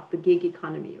talking about, the gig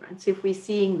economy, right? So if we're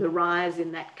seeing the rise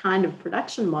in that kind of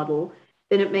production model,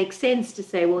 then it makes sense to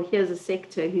say, well, here's a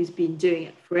sector who's been doing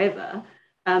it forever.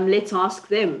 Let's ask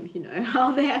them, you know,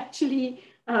 how they actually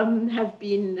have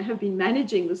been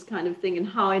managing this kind of thing and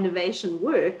how innovation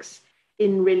works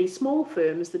in really small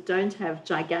firms that don't have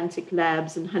gigantic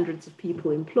labs and hundreds of people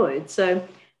employed. So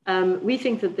we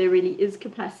think that there really is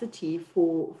capacity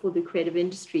for the creative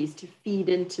industries to feed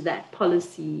into that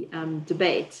policy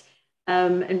debate.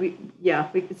 And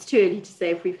it's too early to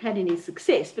say if we've had any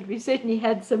success, but we've certainly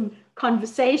had some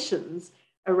conversations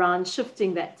around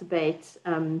shifting that debate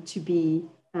to be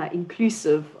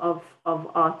inclusive of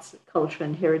art, culture,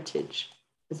 and heritage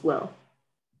as well.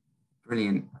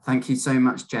 Brilliant. Thank you so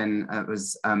much, Jen. It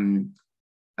was an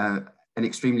an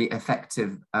extremely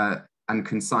effective and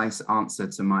concise answer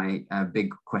to my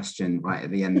big question right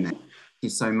at the end there. Thank you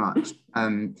so much.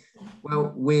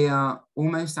 Well, we are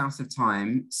almost out of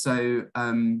time. So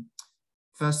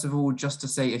first of all, just to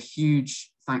say a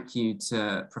huge thank you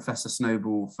to Professor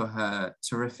Snowball for her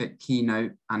terrific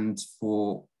keynote and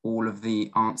for all of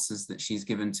the answers that she's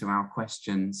given to our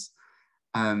questions.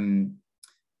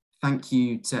 Thank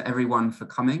you to everyone for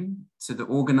coming, to the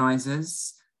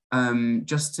organisers.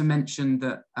 Just to mention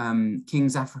that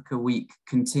King's Africa Week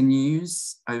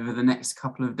continues over the next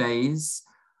couple of days,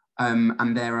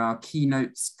 and there are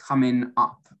keynotes coming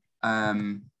up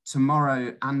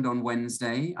tomorrow and on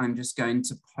Wednesday. I'm just going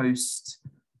to post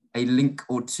a link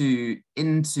or two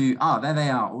into, there they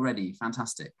are already,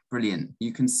 fantastic, brilliant.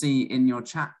 You can see in your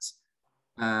chat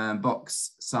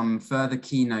box some further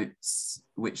keynotes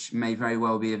which may very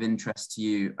well be of interest to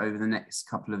you over the next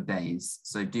couple of days.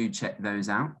 So do check those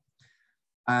out.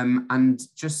 And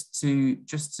just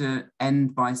to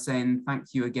end by saying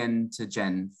thank you again to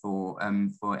Jen for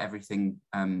everything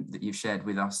that you've shared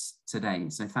with us today.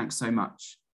 So thanks so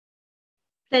much.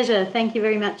 Pleasure. Thank you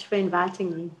very much for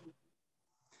inviting me.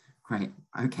 Great.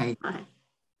 Okay. Bye.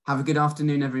 Have a good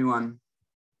afternoon, everyone.